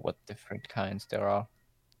don't Yeah. know what different kinds there are.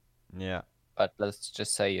 Yeah. But let's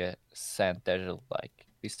just say a sand desert like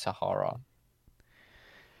the Sahara.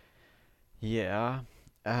 Yeah.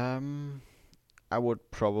 Um, I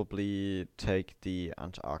would probably take the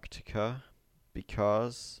Antarctica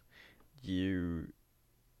because you,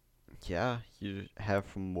 you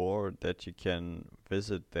have more that you can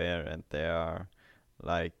visit there, and there are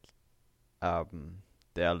like um,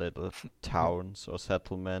 there are little towns or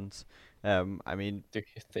settlements. I mean, Do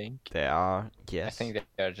you think? there are, I yes. think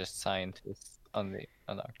they are just scientists on the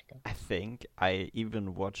Antarctica. I think I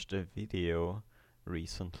even watched a video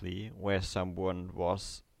recently where someone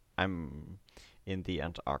was I'm in the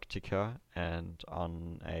Antarctica and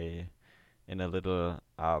on a in a little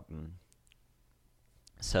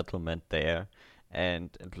settlement there,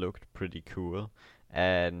 and it looked pretty cool,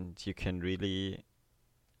 and you can really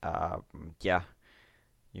yeah,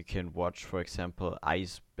 you can watch, for example,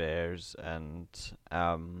 ice bears, and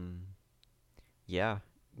yeah,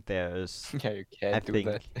 there's Yeah, you I can't do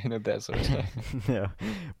that think in a desert. no,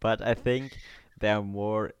 but I think there are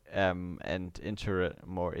more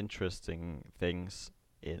more interesting things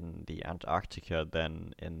in the Antarctica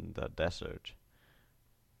than in the desert.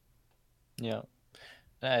 Yeah,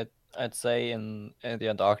 I'd say in the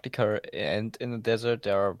Antarctica and in the desert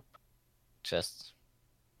there are just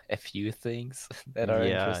a few things that are Yeah,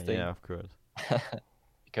 interesting yeah, of course.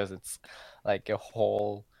 because it's like a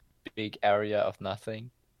whole big area of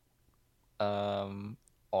nothing, um,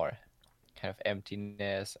 or kind of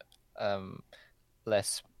emptiness, um,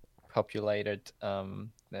 less populated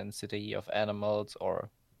density of animals or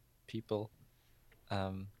people.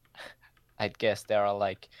 Um, I'd guess there are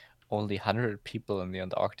like only 100 people in the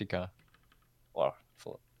Antarctica, or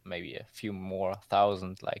for maybe a few more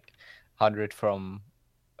thousand, like 100 from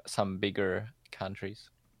some bigger countries.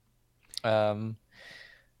 Um,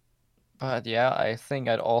 but yeah, I think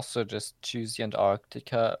I'd also just choose the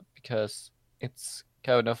Antarctica because it's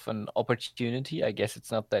kind of an opportunity. I guess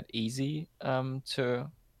it's not that easy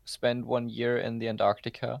to spend 1 year in the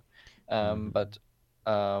Antarctica, Hmm. but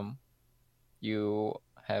um, you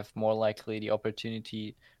have more likely the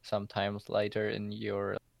opportunity sometimes later in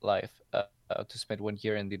your life to spend 1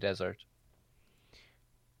 year in the desert.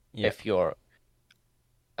 Yeah. if you're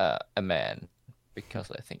a man,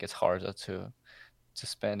 because I think it's harder to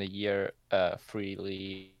spend a year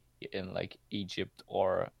freely in like Egypt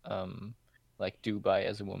or like Dubai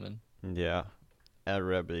as a woman. Yeah.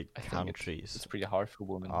 Arabic I think it's countries pretty hard for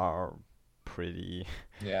women. are pretty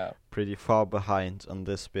Yeah. pretty far behind on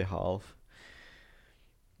this behalf.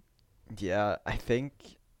 Yeah, I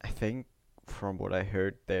think from what I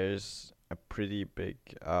heard, there's a pretty big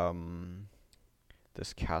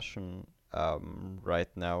discussion right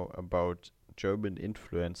now about German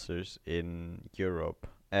influencers in Europe.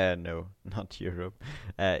 No, not Europe.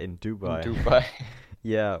 In In Dubai. Dubai.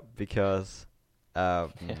 Yeah, because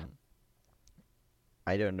Yeah. um,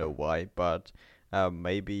 I don't know why, but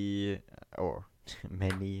maybe or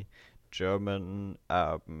many German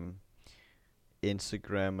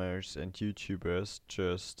Instagrammers and YouTubers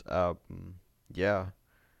just yeah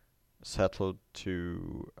settled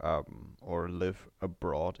to or live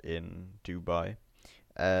abroad in Dubai,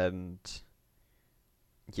 and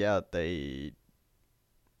yeah, they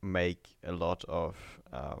make a lot of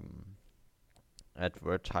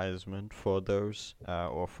advertisement for those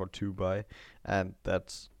or for Dubai, and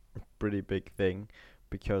that's a pretty big thing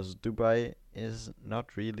because Dubai is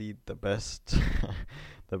not really the best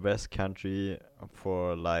the best country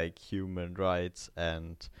for like human rights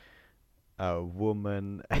and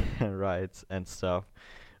woman rights and stuff,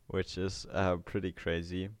 which is pretty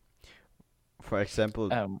crazy. For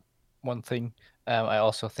example, Um, One thing, I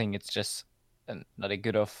also think it's just not a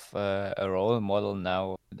good of a role model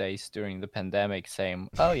nowadays during the pandemic, saying,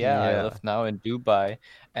 "Oh yeah, I yeah, live now in Dubai,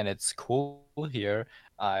 and it's cool here.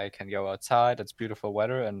 I can go outside. It's beautiful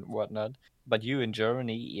weather and whatnot." But you in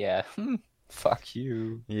Germany, yeah, fuck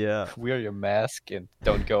you. yeah, Wear your mask and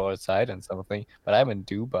don't go outside and something. But I'm in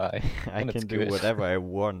Dubai, I and it's can do good. whatever I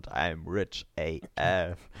want. I'm rich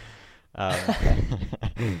AF. Um,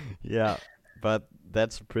 yeah, but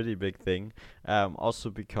that's a pretty big thing. Also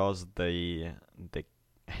because the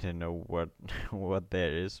I don't know what what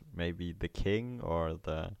there is. Maybe the king or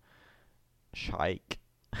the sheikh.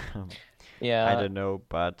 I Yeah, don't know,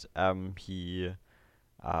 but he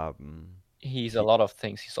um he's a he lot of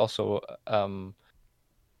things. He's also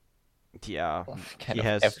yeah kind he of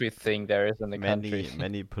has everything there is in the country.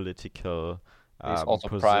 many political He's also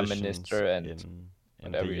prime positions minister and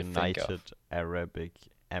in the whatever you think of. United Arab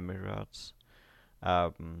Emirates.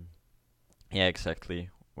 Um, yeah, exactly,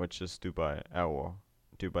 which is Dubai, or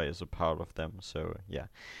Dubai is a part of them. So yeah,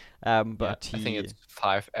 Yeah, but I think he it's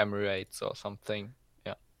 5 Emirates or something.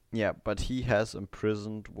 Yeah. yeah, but he has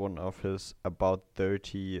imprisoned one of his about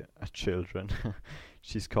 30 children.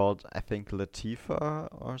 She's called, I think, Latifa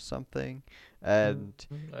or something. And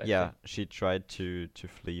I yeah, think. she tried to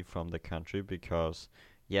flee from the country because,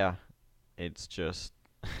 yeah, it's just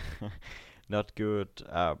not good,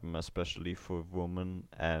 especially for women,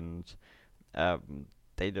 and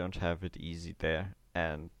they don't have it easy there,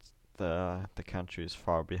 and the country is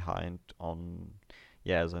far behind on,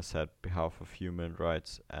 yeah, as I said, behalf of human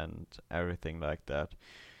rights and everything like that.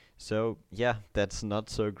 So yeah, that's not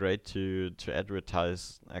so great to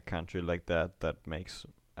advertise a country like that that makes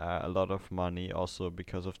a lot of money also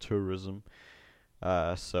because of tourism.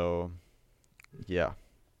 So yeah,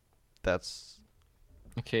 that's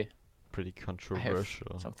Okay, pretty I have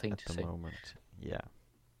controversial something at to the say. moment. Yeah.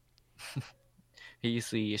 He's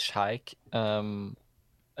the Sheikh,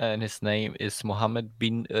 and his name is Mohammed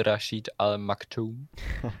bin Rashid Al Maktoum,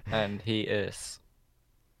 and he is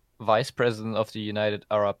Vice President of the United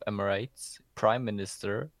Arab Emirates, Prime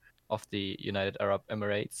Minister of the United Arab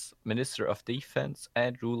Emirates, Minister of Defense,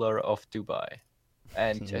 and ruler of Dubai.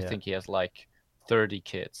 And I Yeah. think he has like 30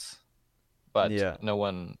 kids, but Yeah. no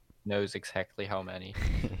one knows exactly how many.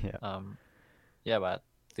 Yeah. Um, yeah, but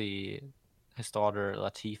the his daughter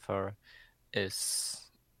Latifa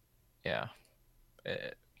is yeah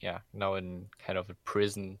yeah now in kind of a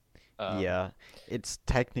prison, um, Yeah. It's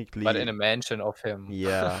but in technically, a mansion of him.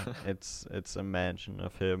 yeah, it's a mansion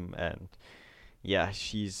of him, and yeah,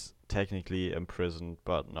 she's technically imprisoned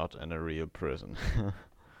but not in a real prison.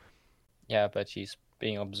 Yeah, but she's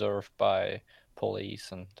being observed by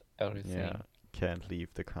police and Yeah, everything. can't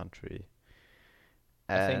leave the country.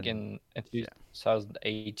 I think And in yeah.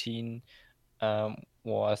 2018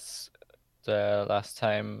 was the last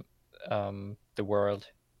time the world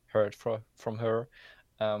heard from her,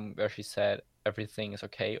 where she said everything is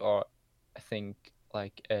okay, or I think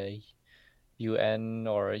like a UN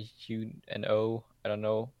or a UNO, I don't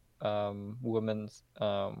know, women's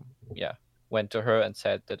yeah, went to her and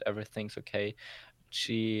said that everything's okay.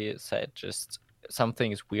 She said just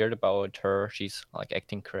something is weird about her. She's like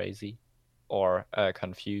acting crazy or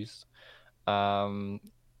confused. Um,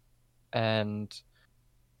 And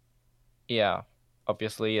yeah,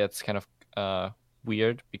 obviously it's kind of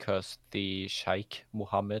weird because the Sheikh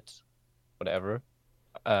Mohammed, whatever,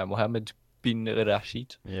 Mohammed bin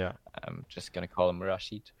Rashid, Yeah. I'm just gonna call him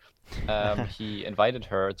Rashid. He invited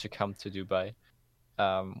her to come to Dubai,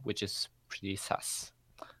 which is pretty sus.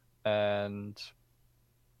 And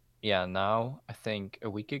yeah, now I think a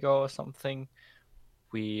week ago or something,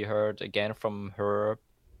 we heard again from her.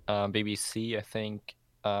 BBC, I think,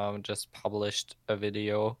 just published a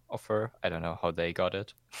video of her. I don't know how they got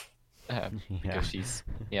it, Yeah. because she's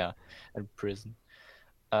in prison.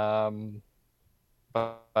 Um,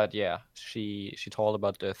 but yeah, she told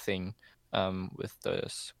about the thing with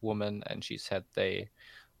this woman, and she said they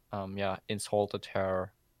insulted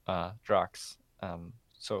her drugs.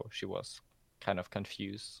 So she was kind of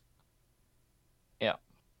confused. Yeah.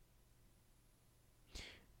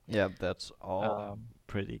 Yeah, that's all Um,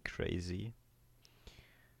 pretty crazy.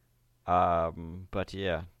 But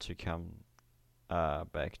yeah, to come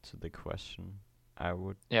back to the question, I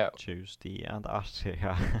would yeah. choose the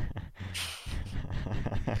Antarctica.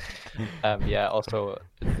 Yeah. Also,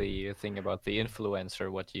 the thing about the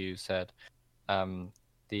influencer, what you said, um,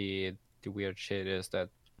 the weird shit is that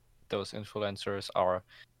those influencers are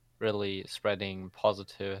really spreading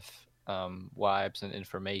positive vibes and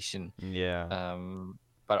information, Yeah.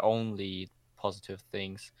 but only positive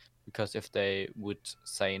things. Because if they would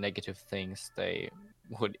say negative things, they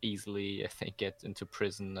would easily, I think, get into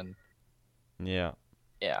prison. And Yeah.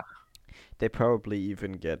 yeah, They probably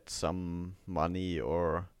even get some money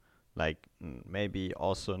or like maybe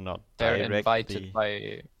also not they're invited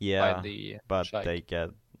directly. by Yeah, the but they sheikh.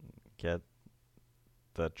 get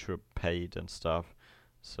the trip paid and stuff.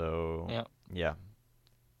 So Yeah, yeah,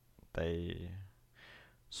 they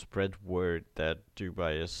spread word that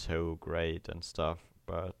Dubai is so great and stuff,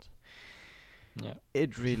 but yeah.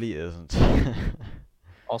 it really isn't.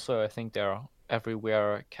 Also, I think there are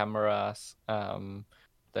everywhere cameras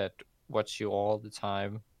that watch you all the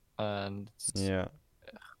time, and Yeah.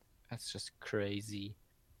 it's just crazy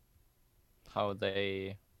how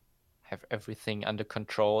they have everything under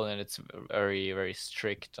control, and it's very, very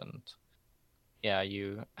strict. And yeah,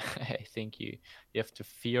 you I think you have to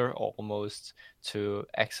fear almost to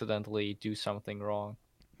accidentally do something wrong.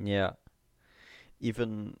 Yeah.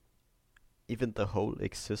 Even even the whole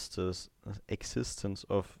existence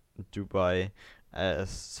of Dubai as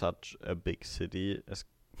such a big city is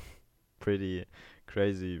pretty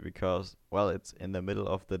crazy because well it's in the middle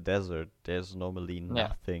of the desert. There's normally Yeah,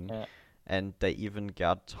 nothing, yeah, and they even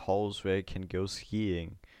got holes where you can go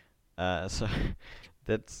skiing. So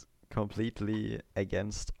that's completely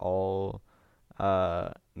against all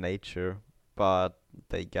nature, but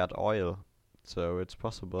they got oil, so it's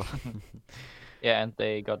possible. yeah. And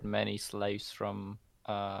they got many slaves from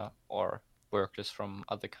or workers from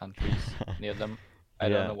other countries near them. I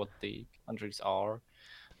don't Yeah. know what the countries are,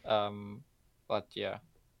 um, but yeah,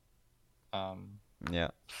 um, Yeah.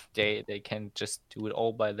 they can just do it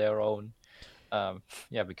all by their own.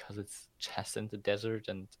 Yeah, because it's just in the desert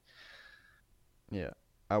and Yeah.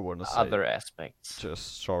 I wanna say other aspects.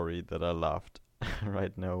 just sorry that I laughed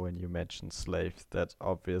right now when you mentioned slaves. That's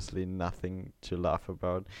obviously nothing to laugh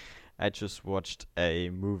about. I just watched a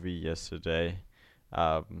movie yesterday,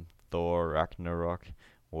 Thor Ragnarok,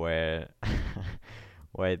 where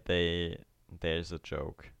where there's a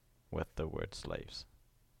joke with the word slaves.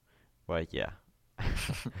 Well, yeah,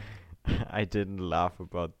 I didn't laugh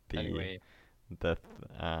about Anyway, the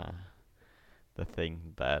the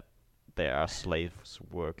thing that there are slaves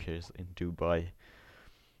workers in Dubai.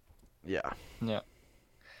 Yeah. yeah.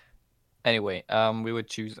 Anyway, we would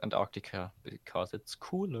choose Antarctica because it's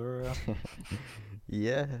cooler.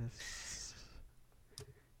 Yes.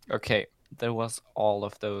 Okay, there was all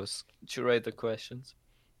of those curated questions.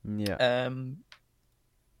 Yeah. Um,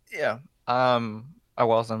 yeah. I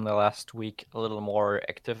was in the last week a little more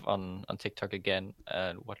active on TikTok again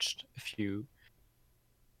and watched a few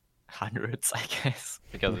hundreds, I guess,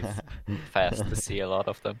 because it's fast to see a lot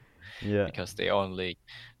of them Yeah. because they only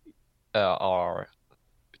are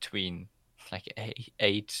between like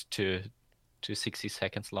 8 to 60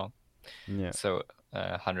 seconds long. Yeah. So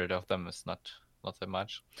 100 of them is not that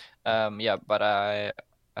much. Yeah, but I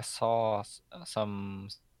saw some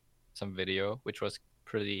video which was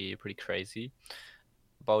pretty crazy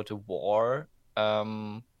about a war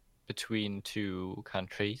between two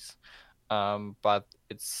countries. But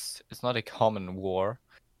it's not a common war,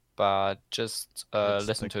 but just It's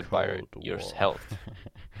listen the to it by Cold War. yourself.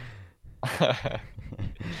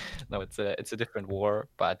 No, it's a different war,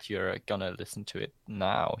 but you're gonna listen to it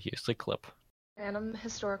now. Here's the clip. Random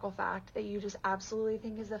historical fact that you just absolutely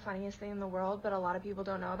think is the funniest thing in the world, but a lot of people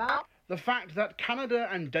don't know about? The fact that Canada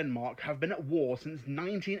and Denmark have been at war since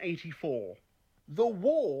 1984. The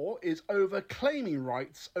war is over claiming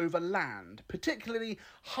rights over land, particularly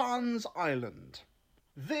Hans Island.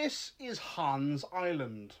 This is Hans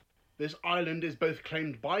Island. This island is both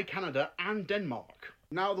claimed by Canada and Denmark.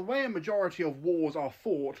 Now, the way a majority of wars are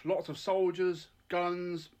fought, lots of soldiers,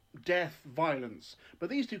 guns, death, violence. But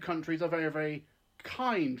these two countries are very, very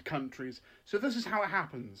kind countries, so this is how it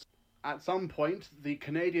happens. At some point, the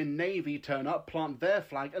Canadian Navy turn up, plant their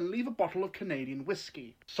flag, and leave a bottle of Canadian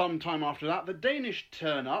whiskey. Sometime after that, the Danish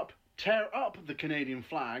turn up, tear up the Canadian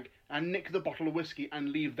flag, and nick the bottle of whiskey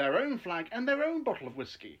and leave their own flag and their own bottle of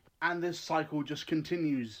whiskey. And this cycle just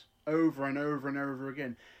continues over and over and over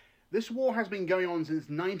again. This war has been going on since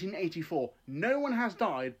 1984. No one has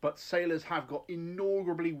died, but sailors have got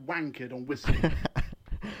inaugurably wankered on whiskey.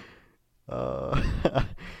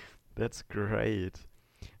 That's great.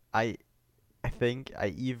 I think I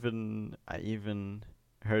even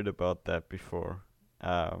heard about that before.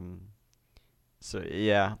 So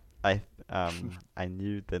yeah, I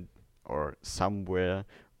knew that, or somewhere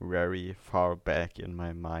very far back in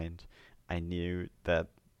my mind, I knew that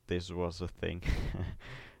this was a thing,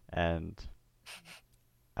 and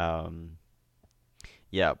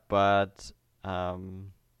yeah, but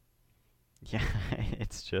yeah,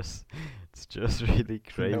 it's just really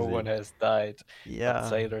crazy. No one has died, but Yeah.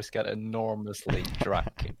 sailors got enormously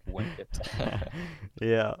drunk and wicked.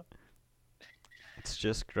 Yeah, it's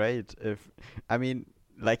just great. I mean,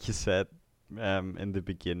 like you said, in the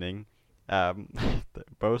beginning,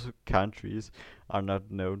 both countries are not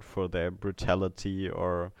known for their brutality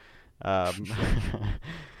or um,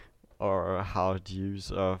 or hard use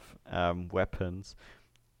of weapons.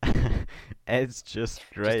 It's just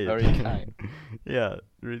great. very kind. Yeah,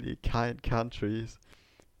 really kind countries,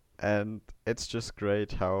 and it's just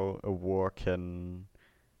great how a war can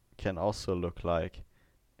also look like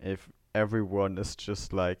if everyone is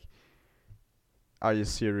just like, are you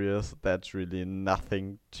serious? That's really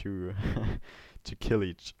nothing to to kill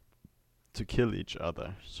each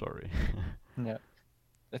other. Sorry. Yeah,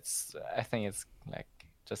 I think it's like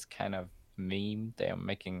just kind of meme. They are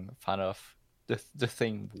making fun of the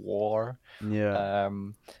thing war, Yeah.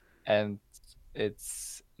 and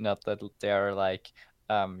it's not that they're like,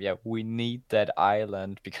 yeah, we need that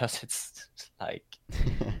island because it's like,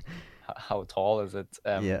 how tall is it?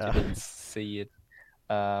 You Yeah. didn't see it,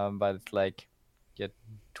 but it's like, yeah,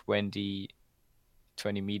 20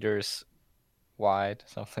 meters wide,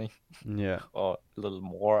 something, Yeah. or a little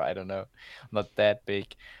more. I don't know, not that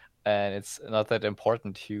big, and it's not that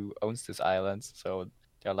important who owns this island. So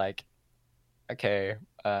they're like, okay,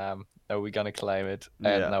 no, we're gonna claim it,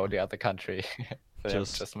 and Yeah. now the other country, they're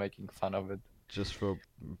Just just making fun of it. just for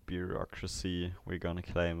bureaucracy, we're gonna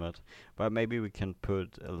claim it. But maybe we can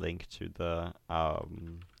put a link to the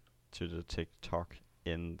TikTok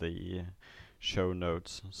in the show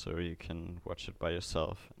notes so you can watch it by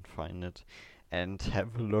yourself and find it and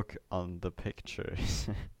have a look on the pictures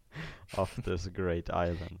of this great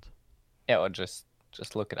island. Yeah, or just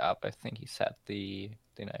look it up. I think he said the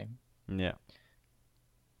name. Yeah.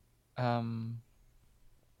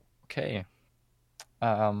 Okay.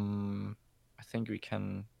 I think we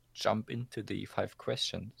can jump into the 5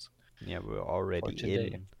 questions. Yeah, we're already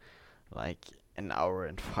today. in like an hour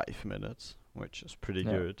and 5 minutes, which is pretty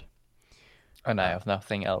Yeah. good. And I have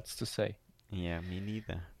nothing else to say. Yeah, me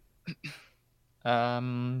neither.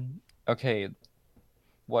 Okay.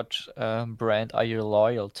 What brand are you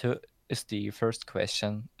loyal to is the first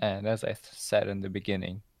question. And as I said in the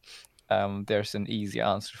beginning, there's an easy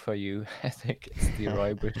answer for you. I think it's the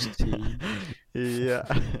Rooibos tea. Yeah.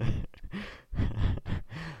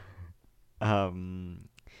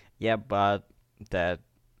 Yeah, but that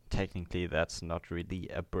technically that's not really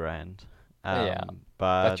a brand. Yeah,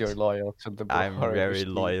 But but you're loyal to the I'm Rooibos very tea.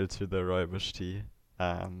 loyal to the Rooibos tea.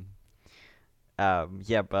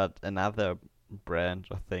 Yeah, but another brand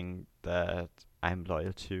or thing that I'm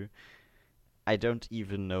loyal to, I don't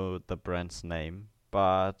even know the brand's name,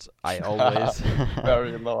 but I always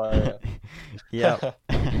Very loyal. yeah,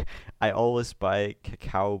 I always buy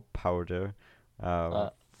cacao powder Uh,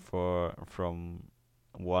 from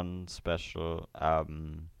one special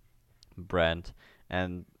brand,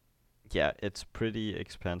 and yeah, it's pretty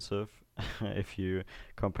expensive if you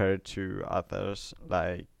compare it to others,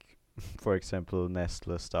 like for example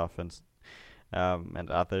Nestle stuff and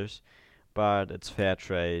others. But it's fair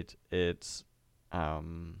trade. It's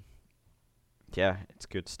yeah, it's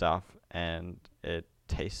good stuff, and it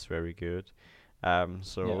tastes very good.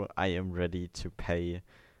 So yeah. I am ready to pay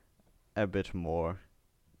a bit more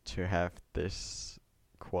to have this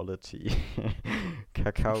quality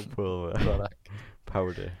cacao pulver Product.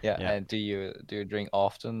 powder. Yeah, Yeah. and do you drink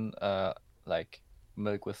often like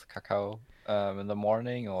milk with cacao in the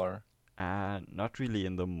morning or? Not really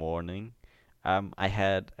in the morning. I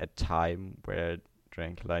had a time where I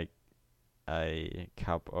drank like a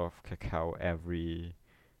cup of cacao every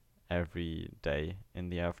day in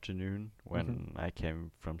the afternoon Mhm. when I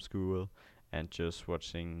came from school and just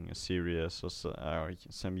watching a series or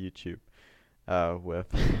some YouTube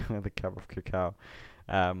with with a cup of cacao.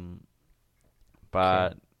 Um,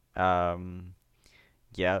 Okay. but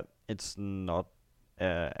yeah, it's not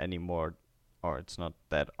anymore, or it's not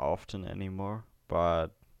that often anymore. But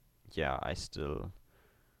yeah, I still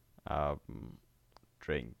um,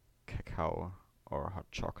 drink cacao or hot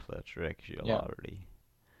chocolate Yeah. regularly.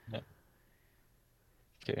 Yeah.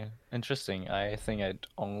 Okay. Interesting. I think I'd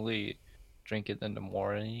only drink it in the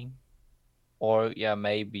morning, or yeah,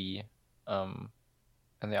 maybe um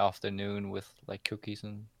in the afternoon with like cookies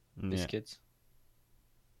and Yeah. biscuits.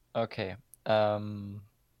 Okay. Um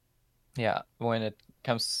yeah, when it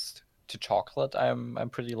comes to chocolate, I'm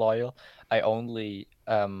pretty loyal. I only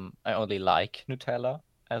like Nutella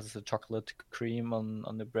as a chocolate cream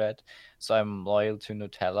on the bread. So I'm loyal to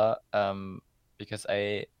Nutella because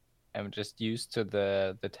I am just used to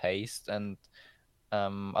the taste, and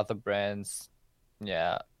other brands,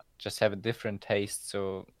 yeah, just have a different taste,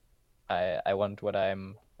 so I want what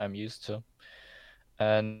I'm used to.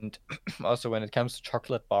 And also when it comes to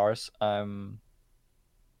chocolate bars,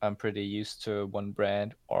 I'm pretty used to one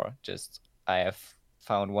brand, or just I have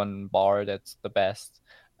found one bar that's the best.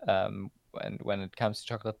 And when it comes to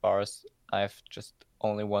chocolate bars, I've just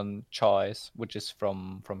only one choice, which is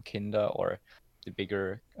from Kinder or the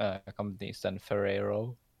bigger companies than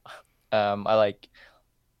Ferrero. I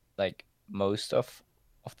like most of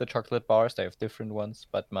the chocolate bars. They have different ones,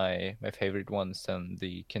 but my favorite one's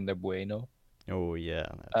the Kinder Bueno. Oh yeah,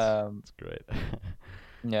 Um, that's great.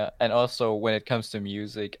 yeah, and also when it comes to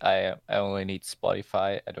music, I only need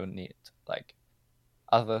Spotify. I don't need like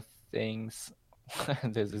other things.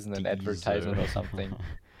 This isn't an Deezer. advertisement or something.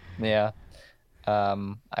 Yeah.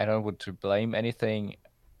 I don't want to blame anything,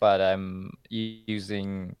 but I'm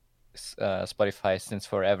using Spotify since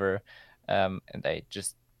forever, and I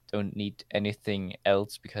just don't need anything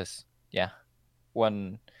else because yeah,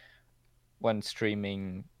 one one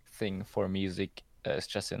streaming thing for music is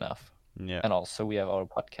just enough. Yeah. And also we have our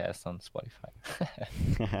podcast on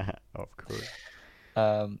Spotify. Of course.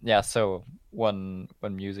 Yeah, so one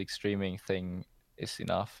music streaming thing is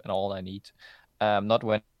enough and all I need. Not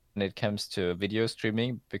when it comes to video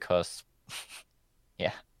streaming because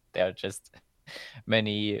yeah, there are just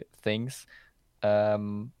many things,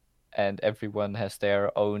 um, and everyone has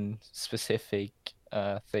their own specific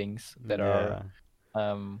things that are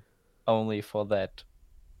Yeah. um, only for that.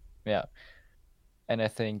 Yeah, and I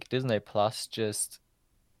think Disney Plus just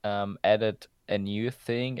added a new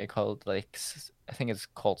thing. I call it like I think it's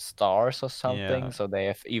called Stars or Yeah. something. So they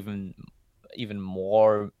have even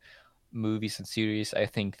more movies and series. I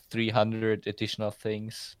think 300 additional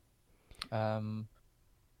things. Um,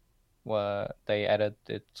 where they added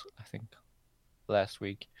it, I think last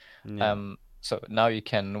week. Yeah. So now you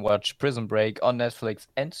can watch Prison Break on Netflix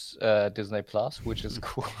and Disney Plus, which is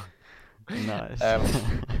cool. Nice. um,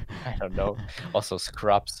 I don't know. Also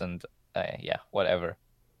Scrubs and yeah, whatever.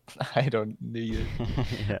 I don't need it.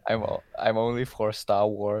 Yeah. I'm only for Star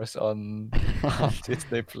Wars on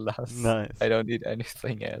Disney Plus. Nice. I don't need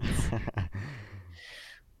anything else.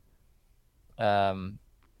 Um,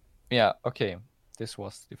 yeah, okay. This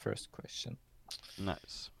was the first question.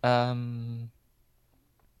 Nice.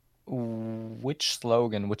 Which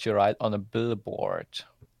slogan would you write on a billboard?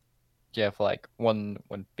 Do you have like one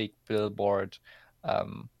big billboard,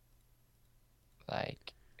 um,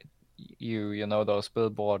 like you know those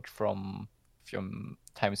billboard from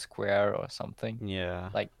Times Square or something? Yeah.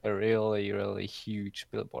 Like a really, really huge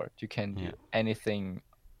billboard. You can do Yeah. anything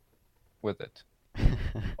with it,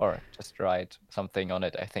 or just write something on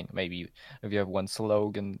it. I think maybe if you have one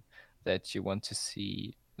slogan that you want to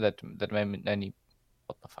see that many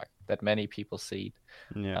what the fuck that many people see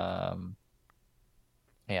it. Yeah.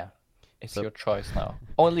 Yeah, it's So your choice now.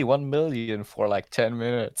 Only 1 million for like 10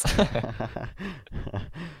 minutes.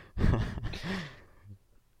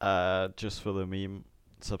 just for the meme,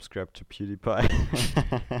 subscribe to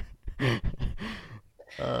PewDiePie.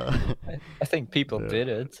 uh, I think people yeah. did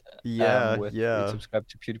it. Yeah, With yeah, subscribe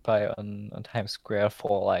to PewDiePie on Times Square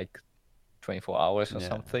for like 24 hours or yeah.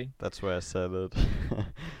 something. That's why I said it.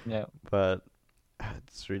 Yeah. But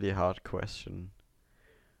it's really hard question.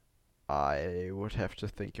 I would have to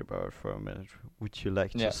think about it for a minute. Would you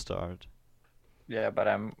like to Yeah, start? yeah, but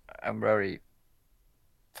I'm very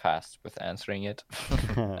fast with answering it.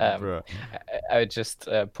 um, Bro. I just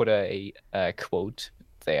put a quote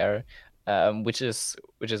there, which is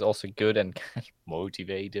also good and kind of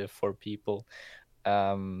motivative for people.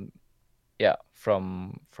 Um, yeah,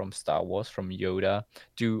 from Star Wars, from Yoda.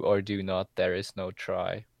 Do or do not. There is no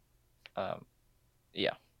try. Um,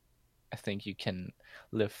 yeah, I think you can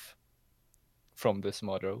live from this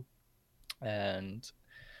motto. And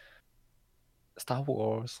Star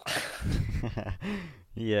Wars.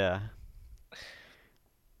 Yeah.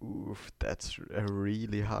 Oof, that's a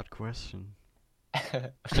really hard question.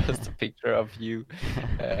 Just a picture of you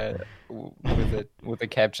with a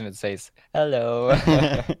caption that says hello.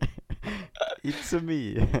 It's a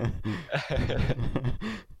me.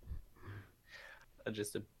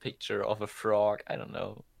 Just a picture of a frog. I don't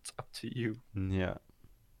know. It's up to you. Yeah.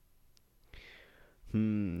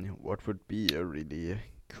 What would be a really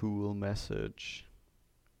cool message?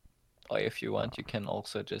 Or if you want, you can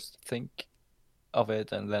also just think of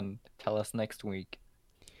it and then tell us next week.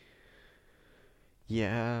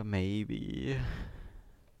 Yeah, maybe.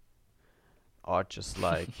 Or just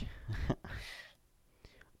like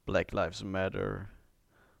Black Lives Matter.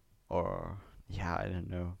 Or, yeah, I don't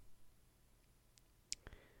know.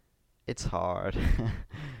 It's hard.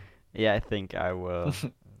 Yeah, I think I will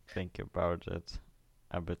think about it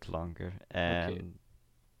a bit longer Okay. and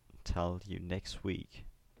tell you next week.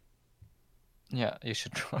 Yeah, you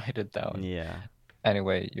should write it down. Yeah.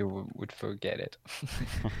 Anyway, you would forget it.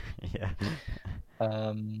 Yeah.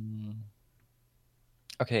 Um.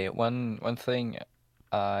 Okay, one thing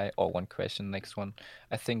or one question, next one.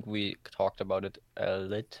 I think we talked about it a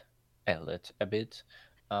bit,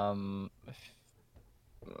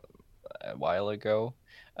 a while ago.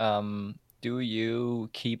 Do you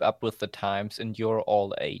keep up with the times in your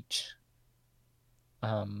old age?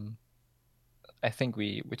 Um, I think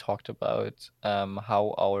we talked about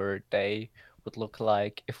how our day would look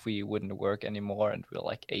like if we wouldn't work anymore and we're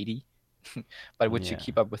like 80. But would you Yeah.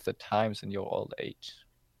 keep up with the times in your old age?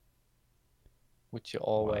 Would you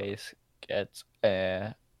Wow. always get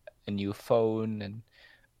a new phone and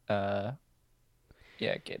uh,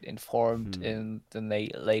 yeah, get informed Hmm. in the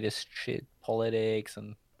latest shit, politics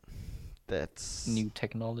and That's new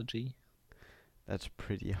technology? that's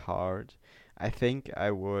pretty hard. I think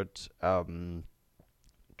I would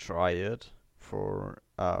try it for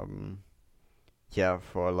yeah,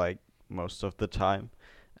 for like most of the time.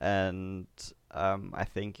 And I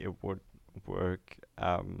think it would work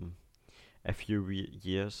a few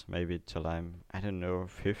years, maybe till I'm, I don't know,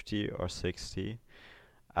 50 or 60.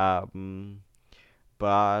 Um,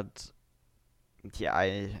 but yeah,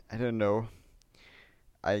 I don't know.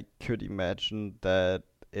 I could imagine that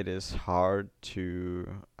it is hard to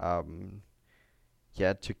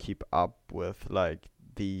yeah, to keep up with like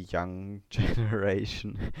the young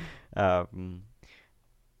generation um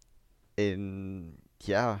in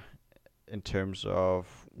yeah, in terms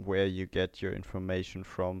of where you get your information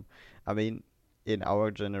from. I mean, in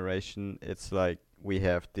our generation, it's like we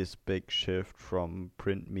have this big shift from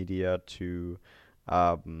print media to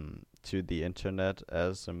the internet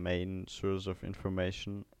as a main source of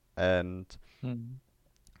information, and Hmm.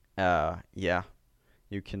 yeah,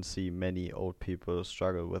 you can see many old people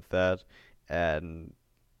struggle with that, and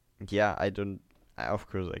yeah, I, of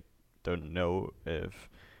course, I don't know if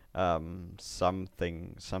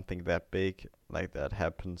something that big like that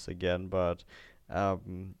happens again, but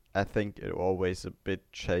I think it always a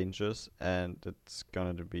bit changes, and it's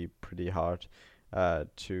gonna to be pretty hard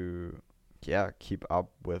to yeah, keep up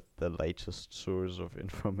with the latest source of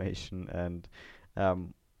information, and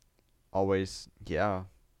um always yeah,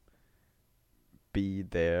 be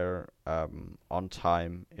there on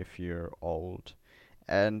time if you're old.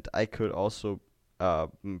 And I could also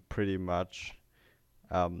pretty much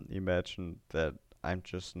imagine that I'm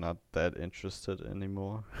just not that interested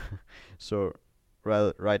anymore. So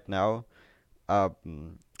right now,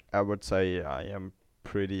 um, I would say I am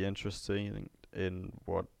pretty interested in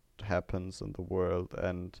what happens in the world,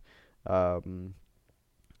 and um,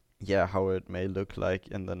 yeah, how it may look like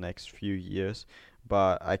in the next few years.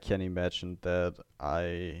 But I can imagine that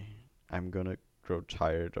I'm gonna grow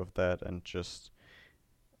tired of that and just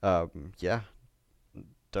yeah,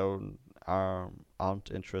 don't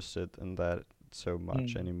aren't interested in that so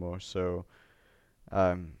much Hmm. anymore. So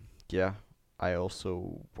um yeah, I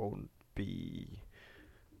also won't be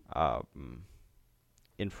um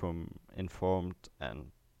informed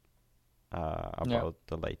and Yeah, about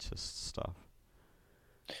the latest stuff.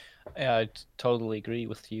 yeah, I totally agree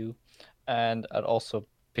with you, and I'd also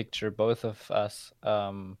picture both of us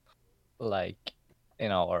like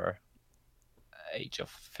in our age of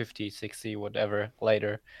 50, 60, whatever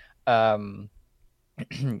later, um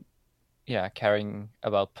yeah, caring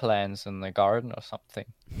about plants in the garden or something,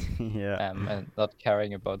 Yeah. and not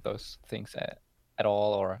caring about those things at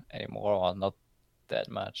all or anymore, or not that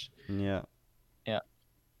much. Yeah. Yeah,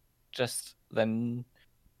 just then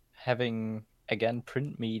having again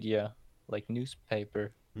print media like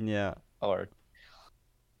newspaper Yeah. or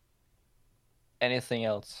anything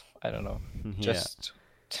else. I don't know. Yeah. Just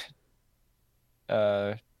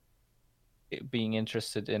uh being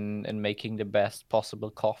interested in making the best possible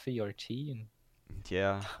coffee or tea, and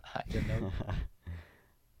Yeah. I don't know,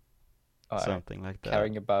 or Something like that.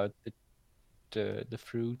 caring about the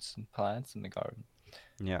fruits and plants in the garden.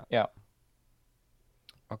 Yeah. Yeah.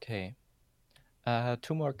 Okay.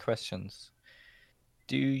 Two more questions.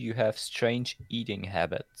 Do you have strange eating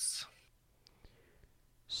habits?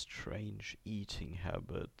 Strange eating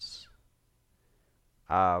habits.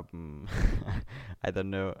 Um, I don't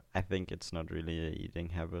know. I think it's not really a eating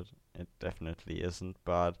habit. It definitely isn't.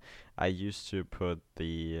 But I used to put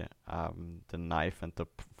the knife and the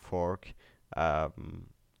fork um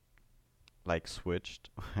like switched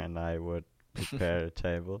when I would prepare a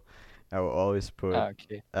table. I would always put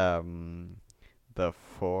Okay. um the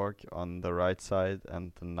fork on the right side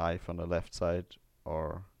and the knife on the left side,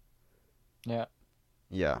 or Yeah.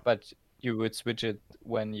 yeah. But you would switch it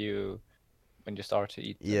when you start to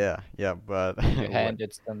eat them. Yeah, yeah, but With your wh- hand,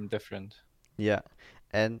 it's then different. yeah,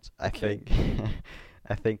 and I Okay. think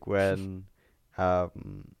I think when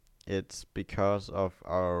it's because of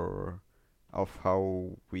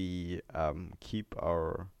how we keep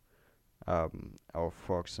our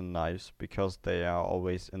forks and knives, because they are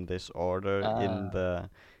always in this order Ah,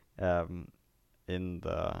 um in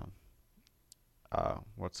the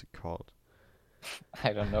what's it called?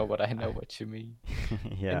 I don't know, but I know what you mean.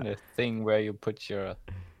 Yeah. In the thing where you put your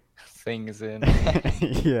things in.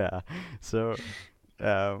 Yeah. So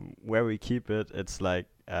where we keep it, it's like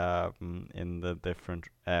in the different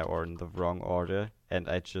or in the wrong order, and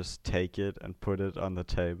I just take it and put it on the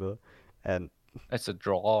table, and It's a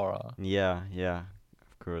drawer. yeah, yeah,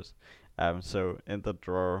 of course. So in the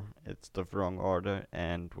drawer, it's the wrong order,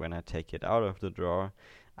 and when I take it out of the drawer,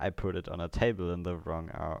 I put it on a table in the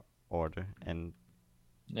wrong order, and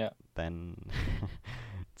Yeah. then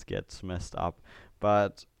it gets messed up.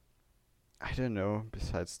 But I don't know.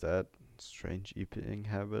 Besides that, strange eating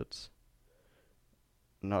habits.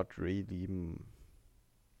 Not really.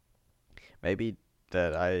 Maybe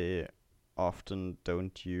that I often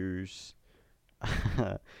don't use,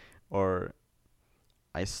 or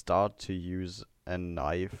I start to use a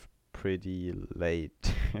knife pretty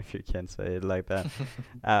late, if you can say it like that.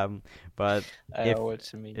 Um, but I if know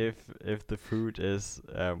what you mean. if the food is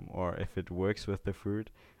or if it works with the food,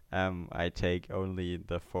 I take only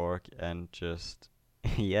the fork and just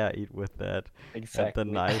yeah, eat with that, and the Exactly.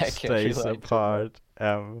 knife I can stays relate to that. apart.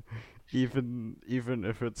 Even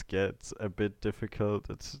if it gets a bit difficult,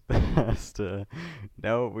 it's just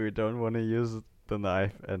no, we don't want to use the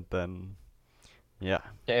knife, and then yeah,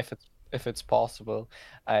 Yeah, if it's possible,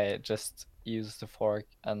 I just use the fork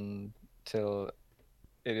until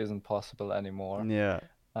it isn't possible anymore. yeah,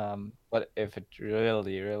 But if it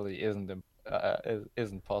really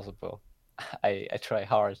isn't possible, I try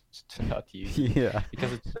hard to not use it, yeah,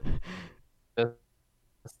 because it's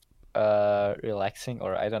just relaxing,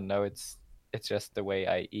 or I don't know, it's just the way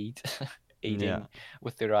I eat. yeah, Eating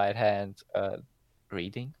with the right hand,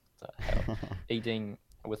 reading, the hell, eating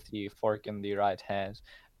with the fork in the right hand,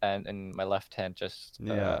 and in my left hand just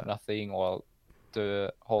yeah, nothing, or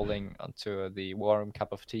the holding onto the warm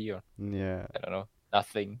cup of tea, or yeah, I don't know,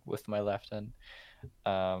 nothing with my left hand.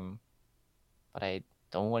 um but I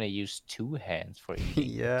don't want to use two hands for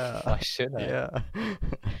eating. yeah, Why should I? yeah,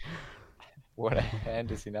 One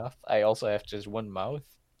hand is enough. I also have just one mouth.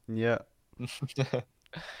 yeah,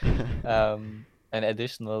 And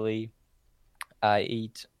additionally, I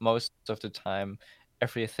eat most of the time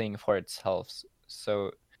everything for itself.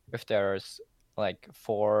 So if there's like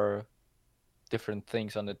four different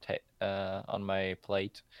things on on my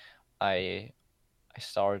plate, I I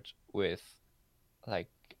start with like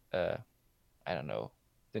I don't know,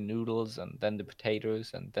 the noodles, and then the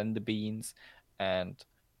potatoes, and then the beans, and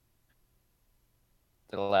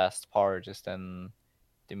the last part is then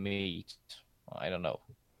the meat. I don't know,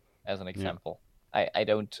 as an yeah, example. I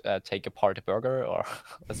don't take apart a burger or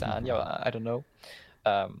lasagna. I don't know.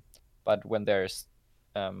 Um, but when there's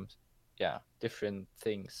um, yeah, different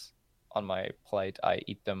things on my plate, I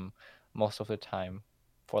eat them most of the time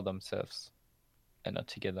for themselves and not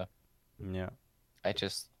together. yeah. I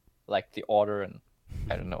just like the order, and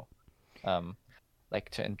I don't know, like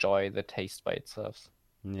to enjoy the taste by itself.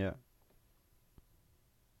 Yeah.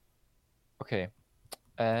 Okay,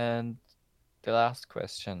 and the last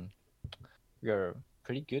question. We are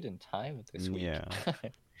pretty good in time this week. Yeah.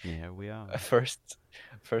 Yeah, we are. First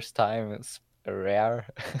time is a rare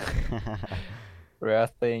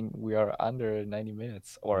thing. We are under 90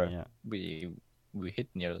 minutes, or Yeah. we hit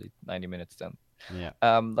nearly 90 minutes then. Yeah.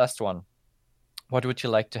 Last one. What would you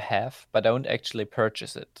like to have, but don't actually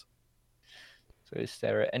purchase it? So is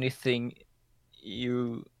there anything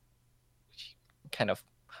you kind of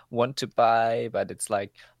want to buy, but it's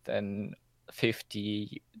like then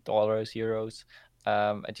 $50, euros,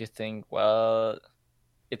 and you think, well,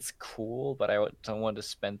 it's cool, but I don't want to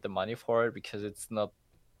spend the money for it because it's not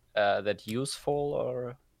that useful,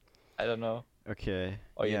 or I don't know, Okay.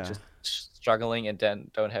 or you're Yeah. just struggling and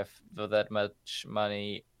then don't have that much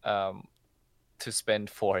money to spend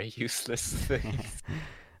for useless things,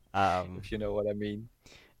 if you know what I mean.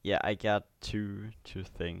 Yeah, I got two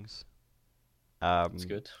things. It's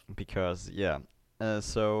good. Because yeah,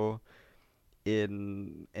 so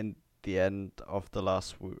in the end of the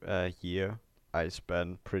last year, I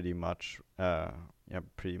spent pretty much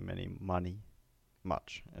pretty many money.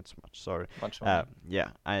 Much. It's much. Sorry. Much money. Yeah,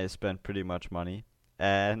 I spent pretty much money,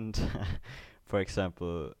 and for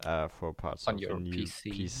example, for parts On of your a new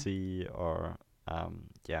PC, or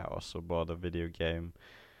also bought a video game,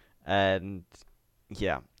 and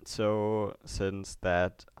yeah. So since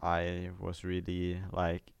that, I was really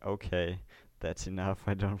like, okay, that's enough.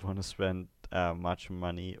 I don't want to spend much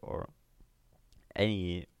money or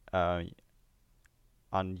any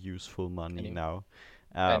unuseful money now.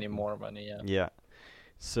 Any more money, yeah. Yeah.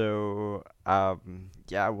 So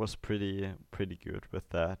I was pretty good with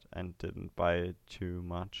that and didn't buy too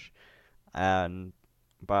much. And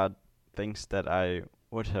but things that I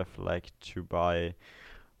would have liked to buy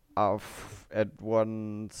of at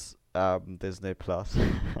once, Disney Plus.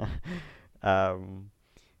 um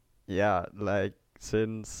like,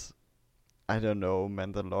 since I don't know,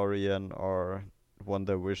 Mandalorian or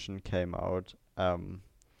Wonder Vision came out,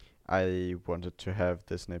 I wanted to have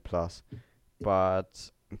Disney Plus.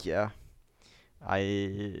 But yeah,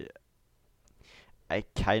 I I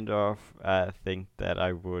kind of think that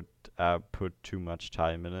I would put too much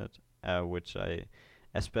time in it, which I,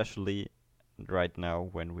 especially right now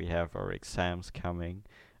when we have our exams coming,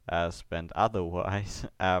 spend otherwise.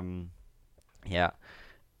 Yeah,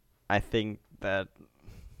 I think that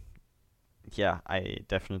I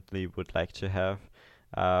definitely would like to have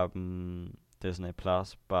Disney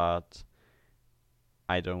Plus, but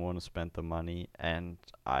I don't want to spend the money, and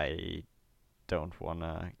I don't want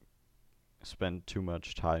to spend too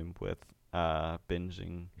much time with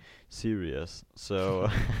binging series. So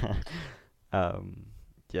that's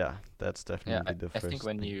Yeah, definitely the I first think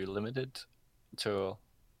when thing. you limit it to,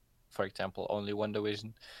 for example, only One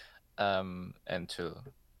Division, and to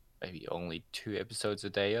maybe only 2 episodes a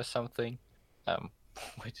day or something,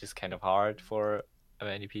 which is kind of hard for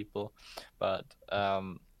many people, but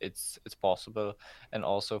it's possible, and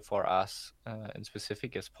also for us in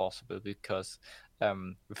specific, it's possible because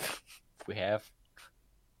we have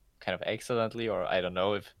kind of accidentally, or I don't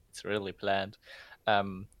know if it's really planned,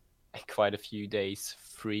 um, quite a few days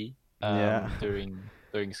free Yeah.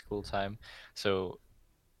 during school time, so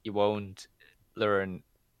you won't learn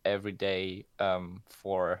every day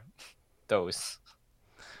for those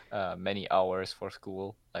many hours for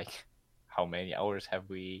school. Like, how many hours have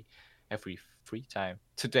we free time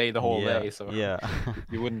today? The whole Yeah. day. So Yeah.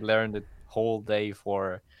 you wouldn't learn the whole day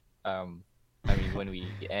for. I mean, when we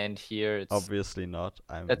end here, it's Obviously not.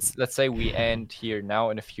 let's say we end here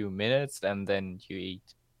now in a few minutes, and then you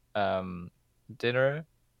eat dinner,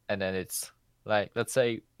 and then it's like, let's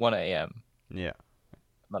say 1 a.m. Yeah.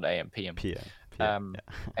 Not a.m. p.m. PM. Yeah.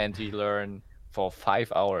 And you learn for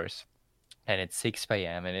 5 hours, and it's 6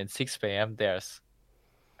 p.m. And at 6 p.m. there's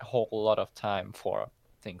a whole lot of time for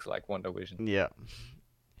things like Wonder Vision. Yeah.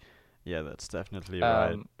 Yeah, that's definitely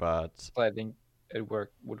right. But So I think it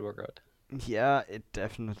would work out. yeah, it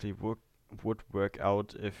definitely would work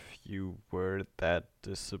out if you were that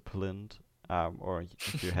disciplined, or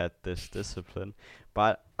if you had this discipline.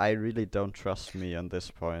 But I really don't trust me on this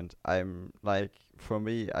point. I'm like, for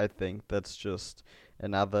me, I think that's just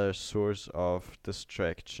another source of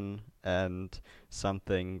distraction and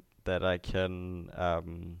something that I can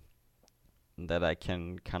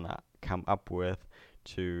kind of come up with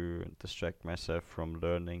to distract myself from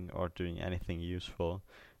learning or doing anything useful.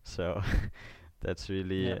 So that's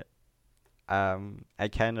really Yeah. I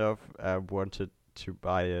kind of wanted to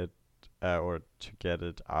buy it, or to get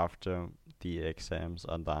it after the exams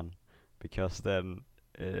are done, because then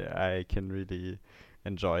I can really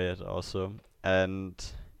enjoy it also. And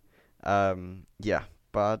yeah,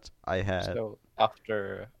 but I had So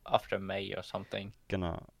after May or something.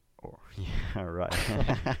 gonna or yeah, right.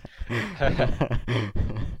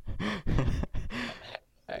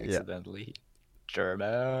 Yeah. Accidentally.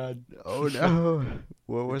 German. Oh no.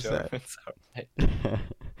 What was that? Germans are bad.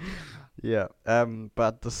 Yeah.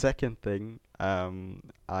 But the second thing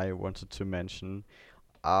I wanted to mention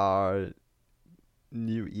are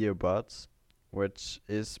new earbuds, which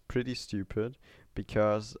is pretty stupid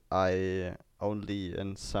because I only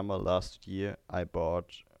in summer last year I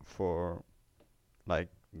bought for like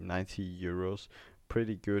 90 euros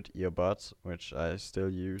pretty good earbuds, which I still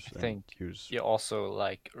use I and think use. you also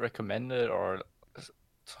like recommended or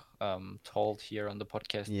told here on the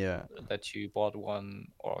podcast Yeah, that you bought one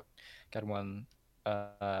or got one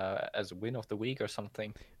as a win of the week or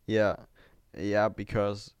something. yeah, yeah,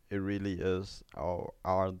 because it really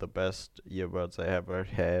are the best earbuds I ever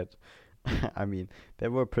had. I mean, they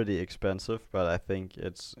were pretty expensive, but I think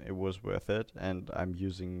it was worth it, and I'm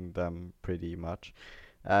using them pretty much.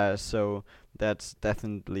 So that's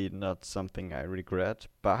definitely not something I regret.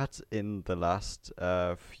 But in the last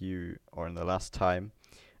in the last time,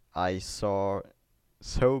 I saw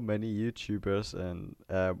so many YouTubers and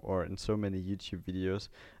or in so many YouTube videos,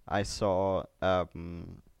 I saw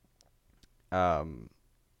um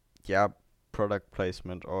yeah, product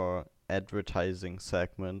placement or advertising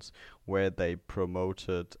segments where they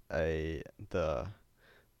promoted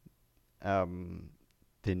um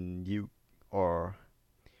the new, or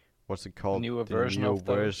what's it called, Newer the version newer of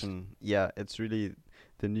those. version. Yeah, it's really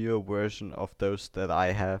the newer version of those that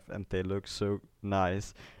I have, and they look so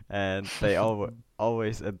nice. And they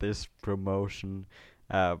always at this promotion,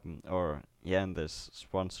 or yeah, in this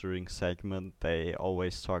sponsoring segment, they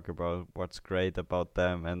always talk about what's great about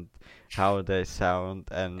them and how they sound,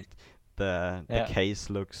 and the Yeah. case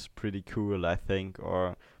looks pretty cool, I think,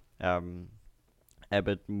 or um a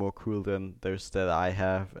bit more cool than those that I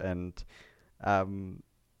have, and um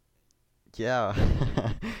yeah,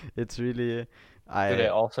 it's really Do they I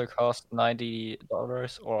also cost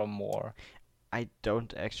 $90 or more? I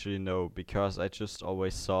don't actually know because I just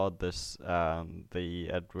always saw this the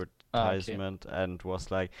Okay. advertisement and was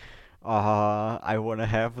like, I wanna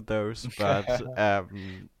have those, but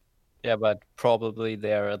Yeah, but probably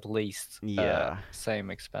they're at least yeah, same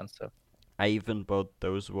expensive. I even bought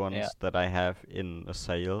those Yeah. ones that I have in a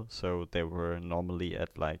sale, so they were normally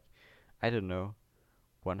at like, I don't know,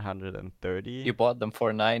 130. You bought them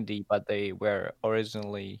for 90, but they were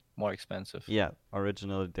originally more expensive. Yeah,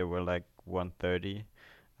 originally they were like 130.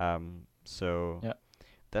 So Yeah.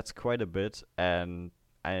 that's quite a bit, and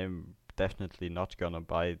I'm definitely not gonna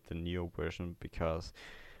buy the new version because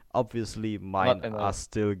obviously mine Not in are a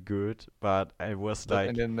still good, but I was not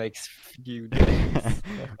in like the next few days.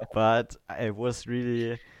 but I was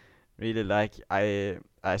really really like I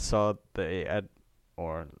saw the ad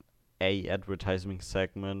or a advertising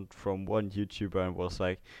segment from one YouTuber and was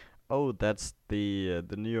like, "Oh, that's the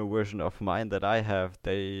newer version of mine that I have.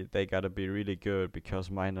 They gotta be really good because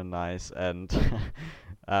mine are nice." And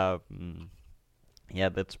um, yeah,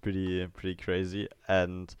 that's pretty crazy.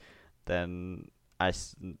 And then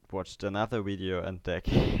watched another video, and they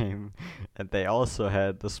came, and they also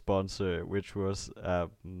had the sponsor, which was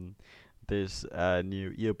this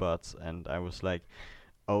new earbuds, and I was like,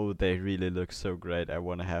 "Oh, they really look so great. I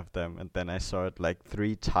want to have them." And then I saw it like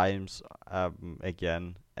 3 times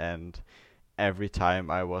again, and every time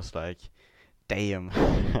I was like, "Damn,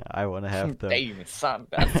 I want to have them." Damn, son,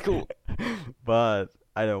 that's cool. But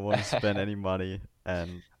I don't want to spend any money,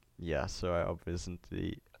 and yeah, so I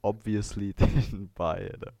obviously didn't buy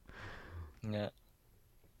it. Yeah.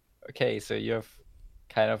 Okay, so you have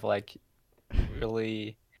kind of like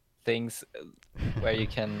really things where you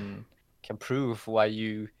can prove why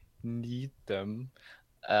you need them.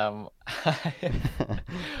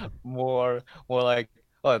 More like,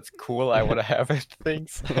 oh, it's cool, I want to have it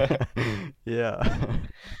things. Yeah.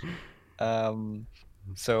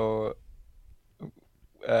 So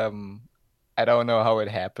I don't know how it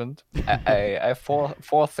happened. I have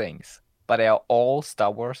four things, but they are all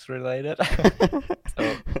Star Wars related.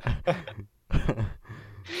 So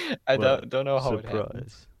I Well, don't know how it happened.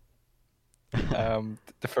 surprise.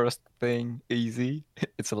 The first thing, easy.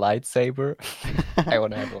 It's a lightsaber. I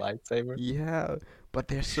want to have a lightsaber. Yeah, but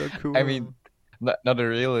they're so cool. I mean, not a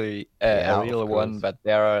really Yeah, a of real one, course. but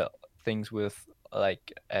there are things with like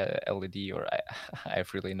LED, or I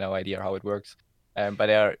have really no idea how it works. But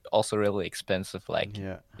they are also really expensive. Like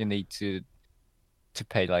Yeah. you need to to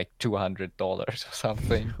pay like $200 or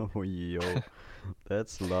something. Oh, yo,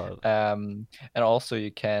 that's a lot. And also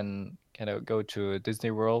you can kind of go to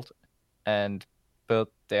Disney World and build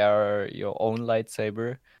there your own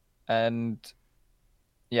lightsaber, and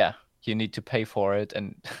yeah, you need to pay for it.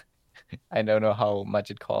 And I don't know how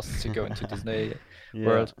much it costs to go into Disney Yeah.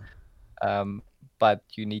 World, but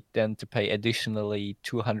you need then to pay additionally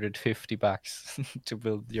 $250 to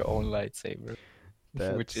build your own lightsaber,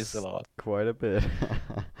 which is a That's lot. quite a bit.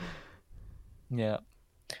 Yeah,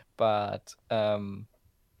 but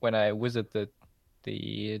when I visited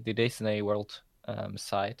the Disney World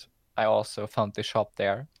site, I also found the shop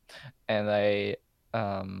there, and I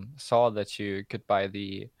saw that you could buy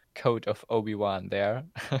the coat of Obi-Wan there,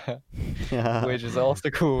 which is also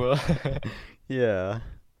cool. Yeah.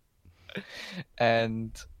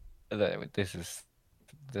 And this is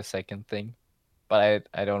the second thing, but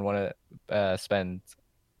I don't want to spend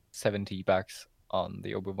 $70 on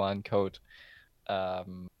the Obi-Wan coat.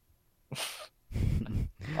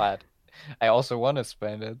 But I also want to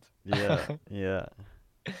spend it. Yeah. Yeah.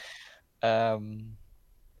 And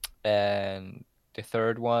the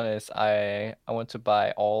third one is I want to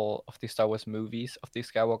buy all of the Star Wars movies of the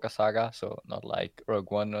Skywalker saga, so not like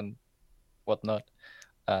Rogue One and whatnot.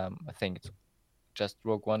 I think it's just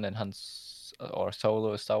Rogue One and Han's or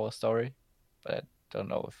Solo Star Wars story, but I don't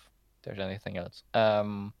know if there's anything else.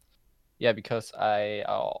 Yeah, because I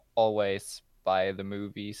always buy the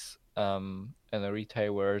movies in a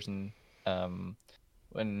retail version when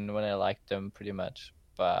I like them pretty much.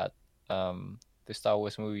 But the Star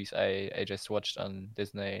Wars movies I just watched on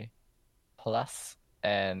Disney Plus,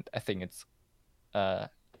 and I think it's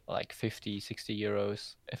like 50-60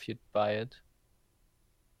 euros if you buy it.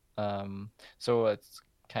 So it's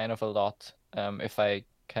kind of a lot if I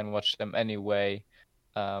can watch them anyway,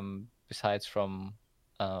 besides from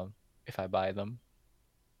if I buy them.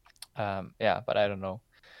 Yeah, but I don't know.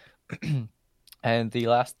 And the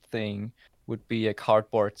last thing would be a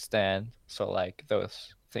cardboard stand. So like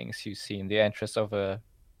those things you see in the entrance of a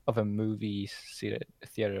movie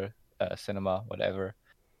theater, cinema, whatever.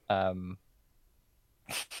 Of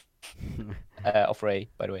Ray,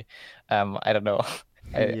 by the way. I don't know.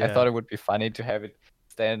 I thought it would be funny to have it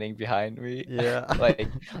standing behind me. Yeah.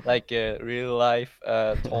 like a real life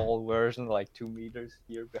tall version, like 2 meters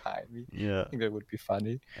here behind me. Yeah. I think that would be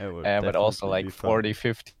funny. It would But also definitely like be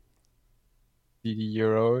 40-50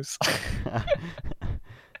 euros.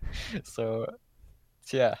 So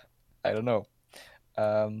yeah, I don't know.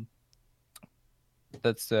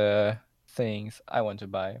 That's the things I want to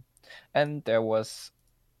buy. And there was,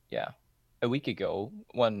 a week ago,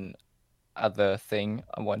 one other thing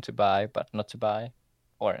I want to buy, but not to buy,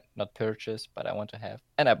 or not purchase, but I want to have,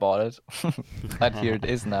 and I bought it. But here it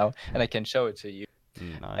is now, and I can show it to you.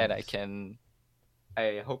 Nice. And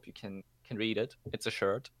I hope you can read it. It's a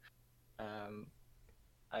shirt.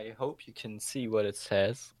 I hope you can see what it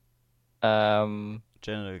says. General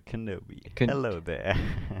Kenobi. Hello there.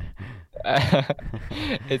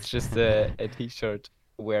 It's just a t-shirt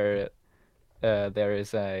where there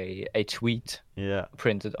is a tweet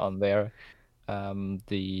printed on there.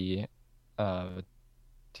 The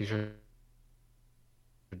t-shirt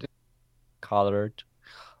colored,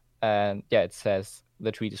 and yeah, it says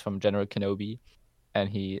the tweet is from General Kenobi, and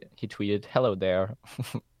he tweeted "Hello there"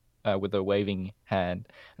 with a waving hand,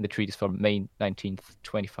 and the tweet is from May 19th,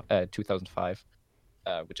 2005,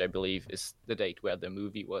 which I believe is the date where the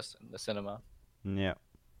movie was in the cinema. Yeah.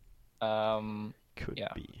 Could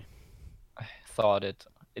be. I thought it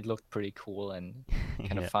looked pretty cool and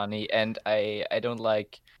kind of funny, and I don't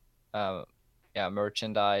like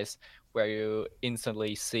merchandise where you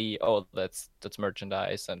instantly see, oh, that's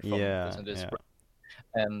merchandise and from this and this.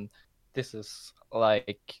 And this is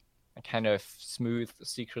like kind of smooth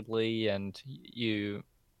secretly, and you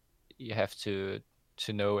have to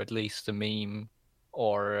know at least the meme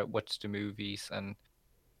or watch the movies, and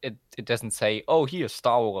it doesn't say, oh, here's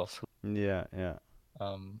Star Wars. Yeah.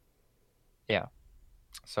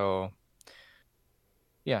 So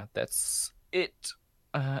yeah, that's it,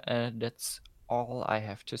 and that's all I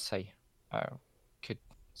have to say. I could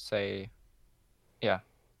say,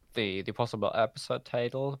 the possible episode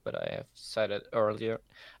title, but I have said it earlier,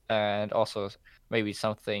 and also maybe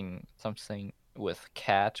something with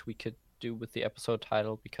cat we could do with the episode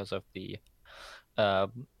title because of the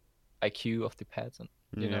IQ of the pets, and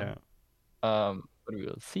you know. But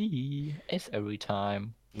we'll see, as every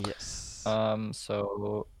time. Yes.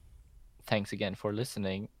 So thanks again for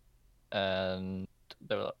listening, and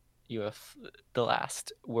you have the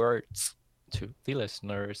last words to the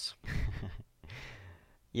listeners.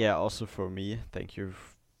 Yeah, also for me, thank you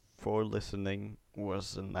for listening,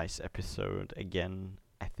 was a nice episode again.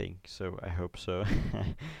 I think so. I hope so.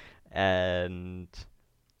 And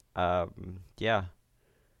yeah,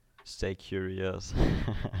 stay curious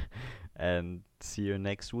and see you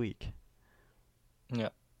next week. Yeah,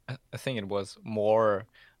 I think it was more,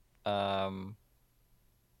 not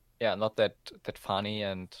that funny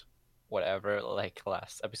and whatever like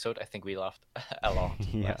last episode. I think we laughed a lot.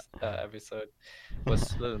 Yeah. Last episode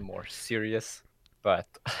was a little more serious, but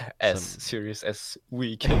as Some- serious as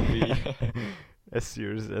we can be. As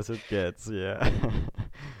serious as it gets, yeah.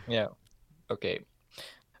 Yeah. Okay.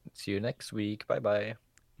 See you next week. Bye bye.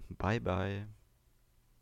 Bye bye.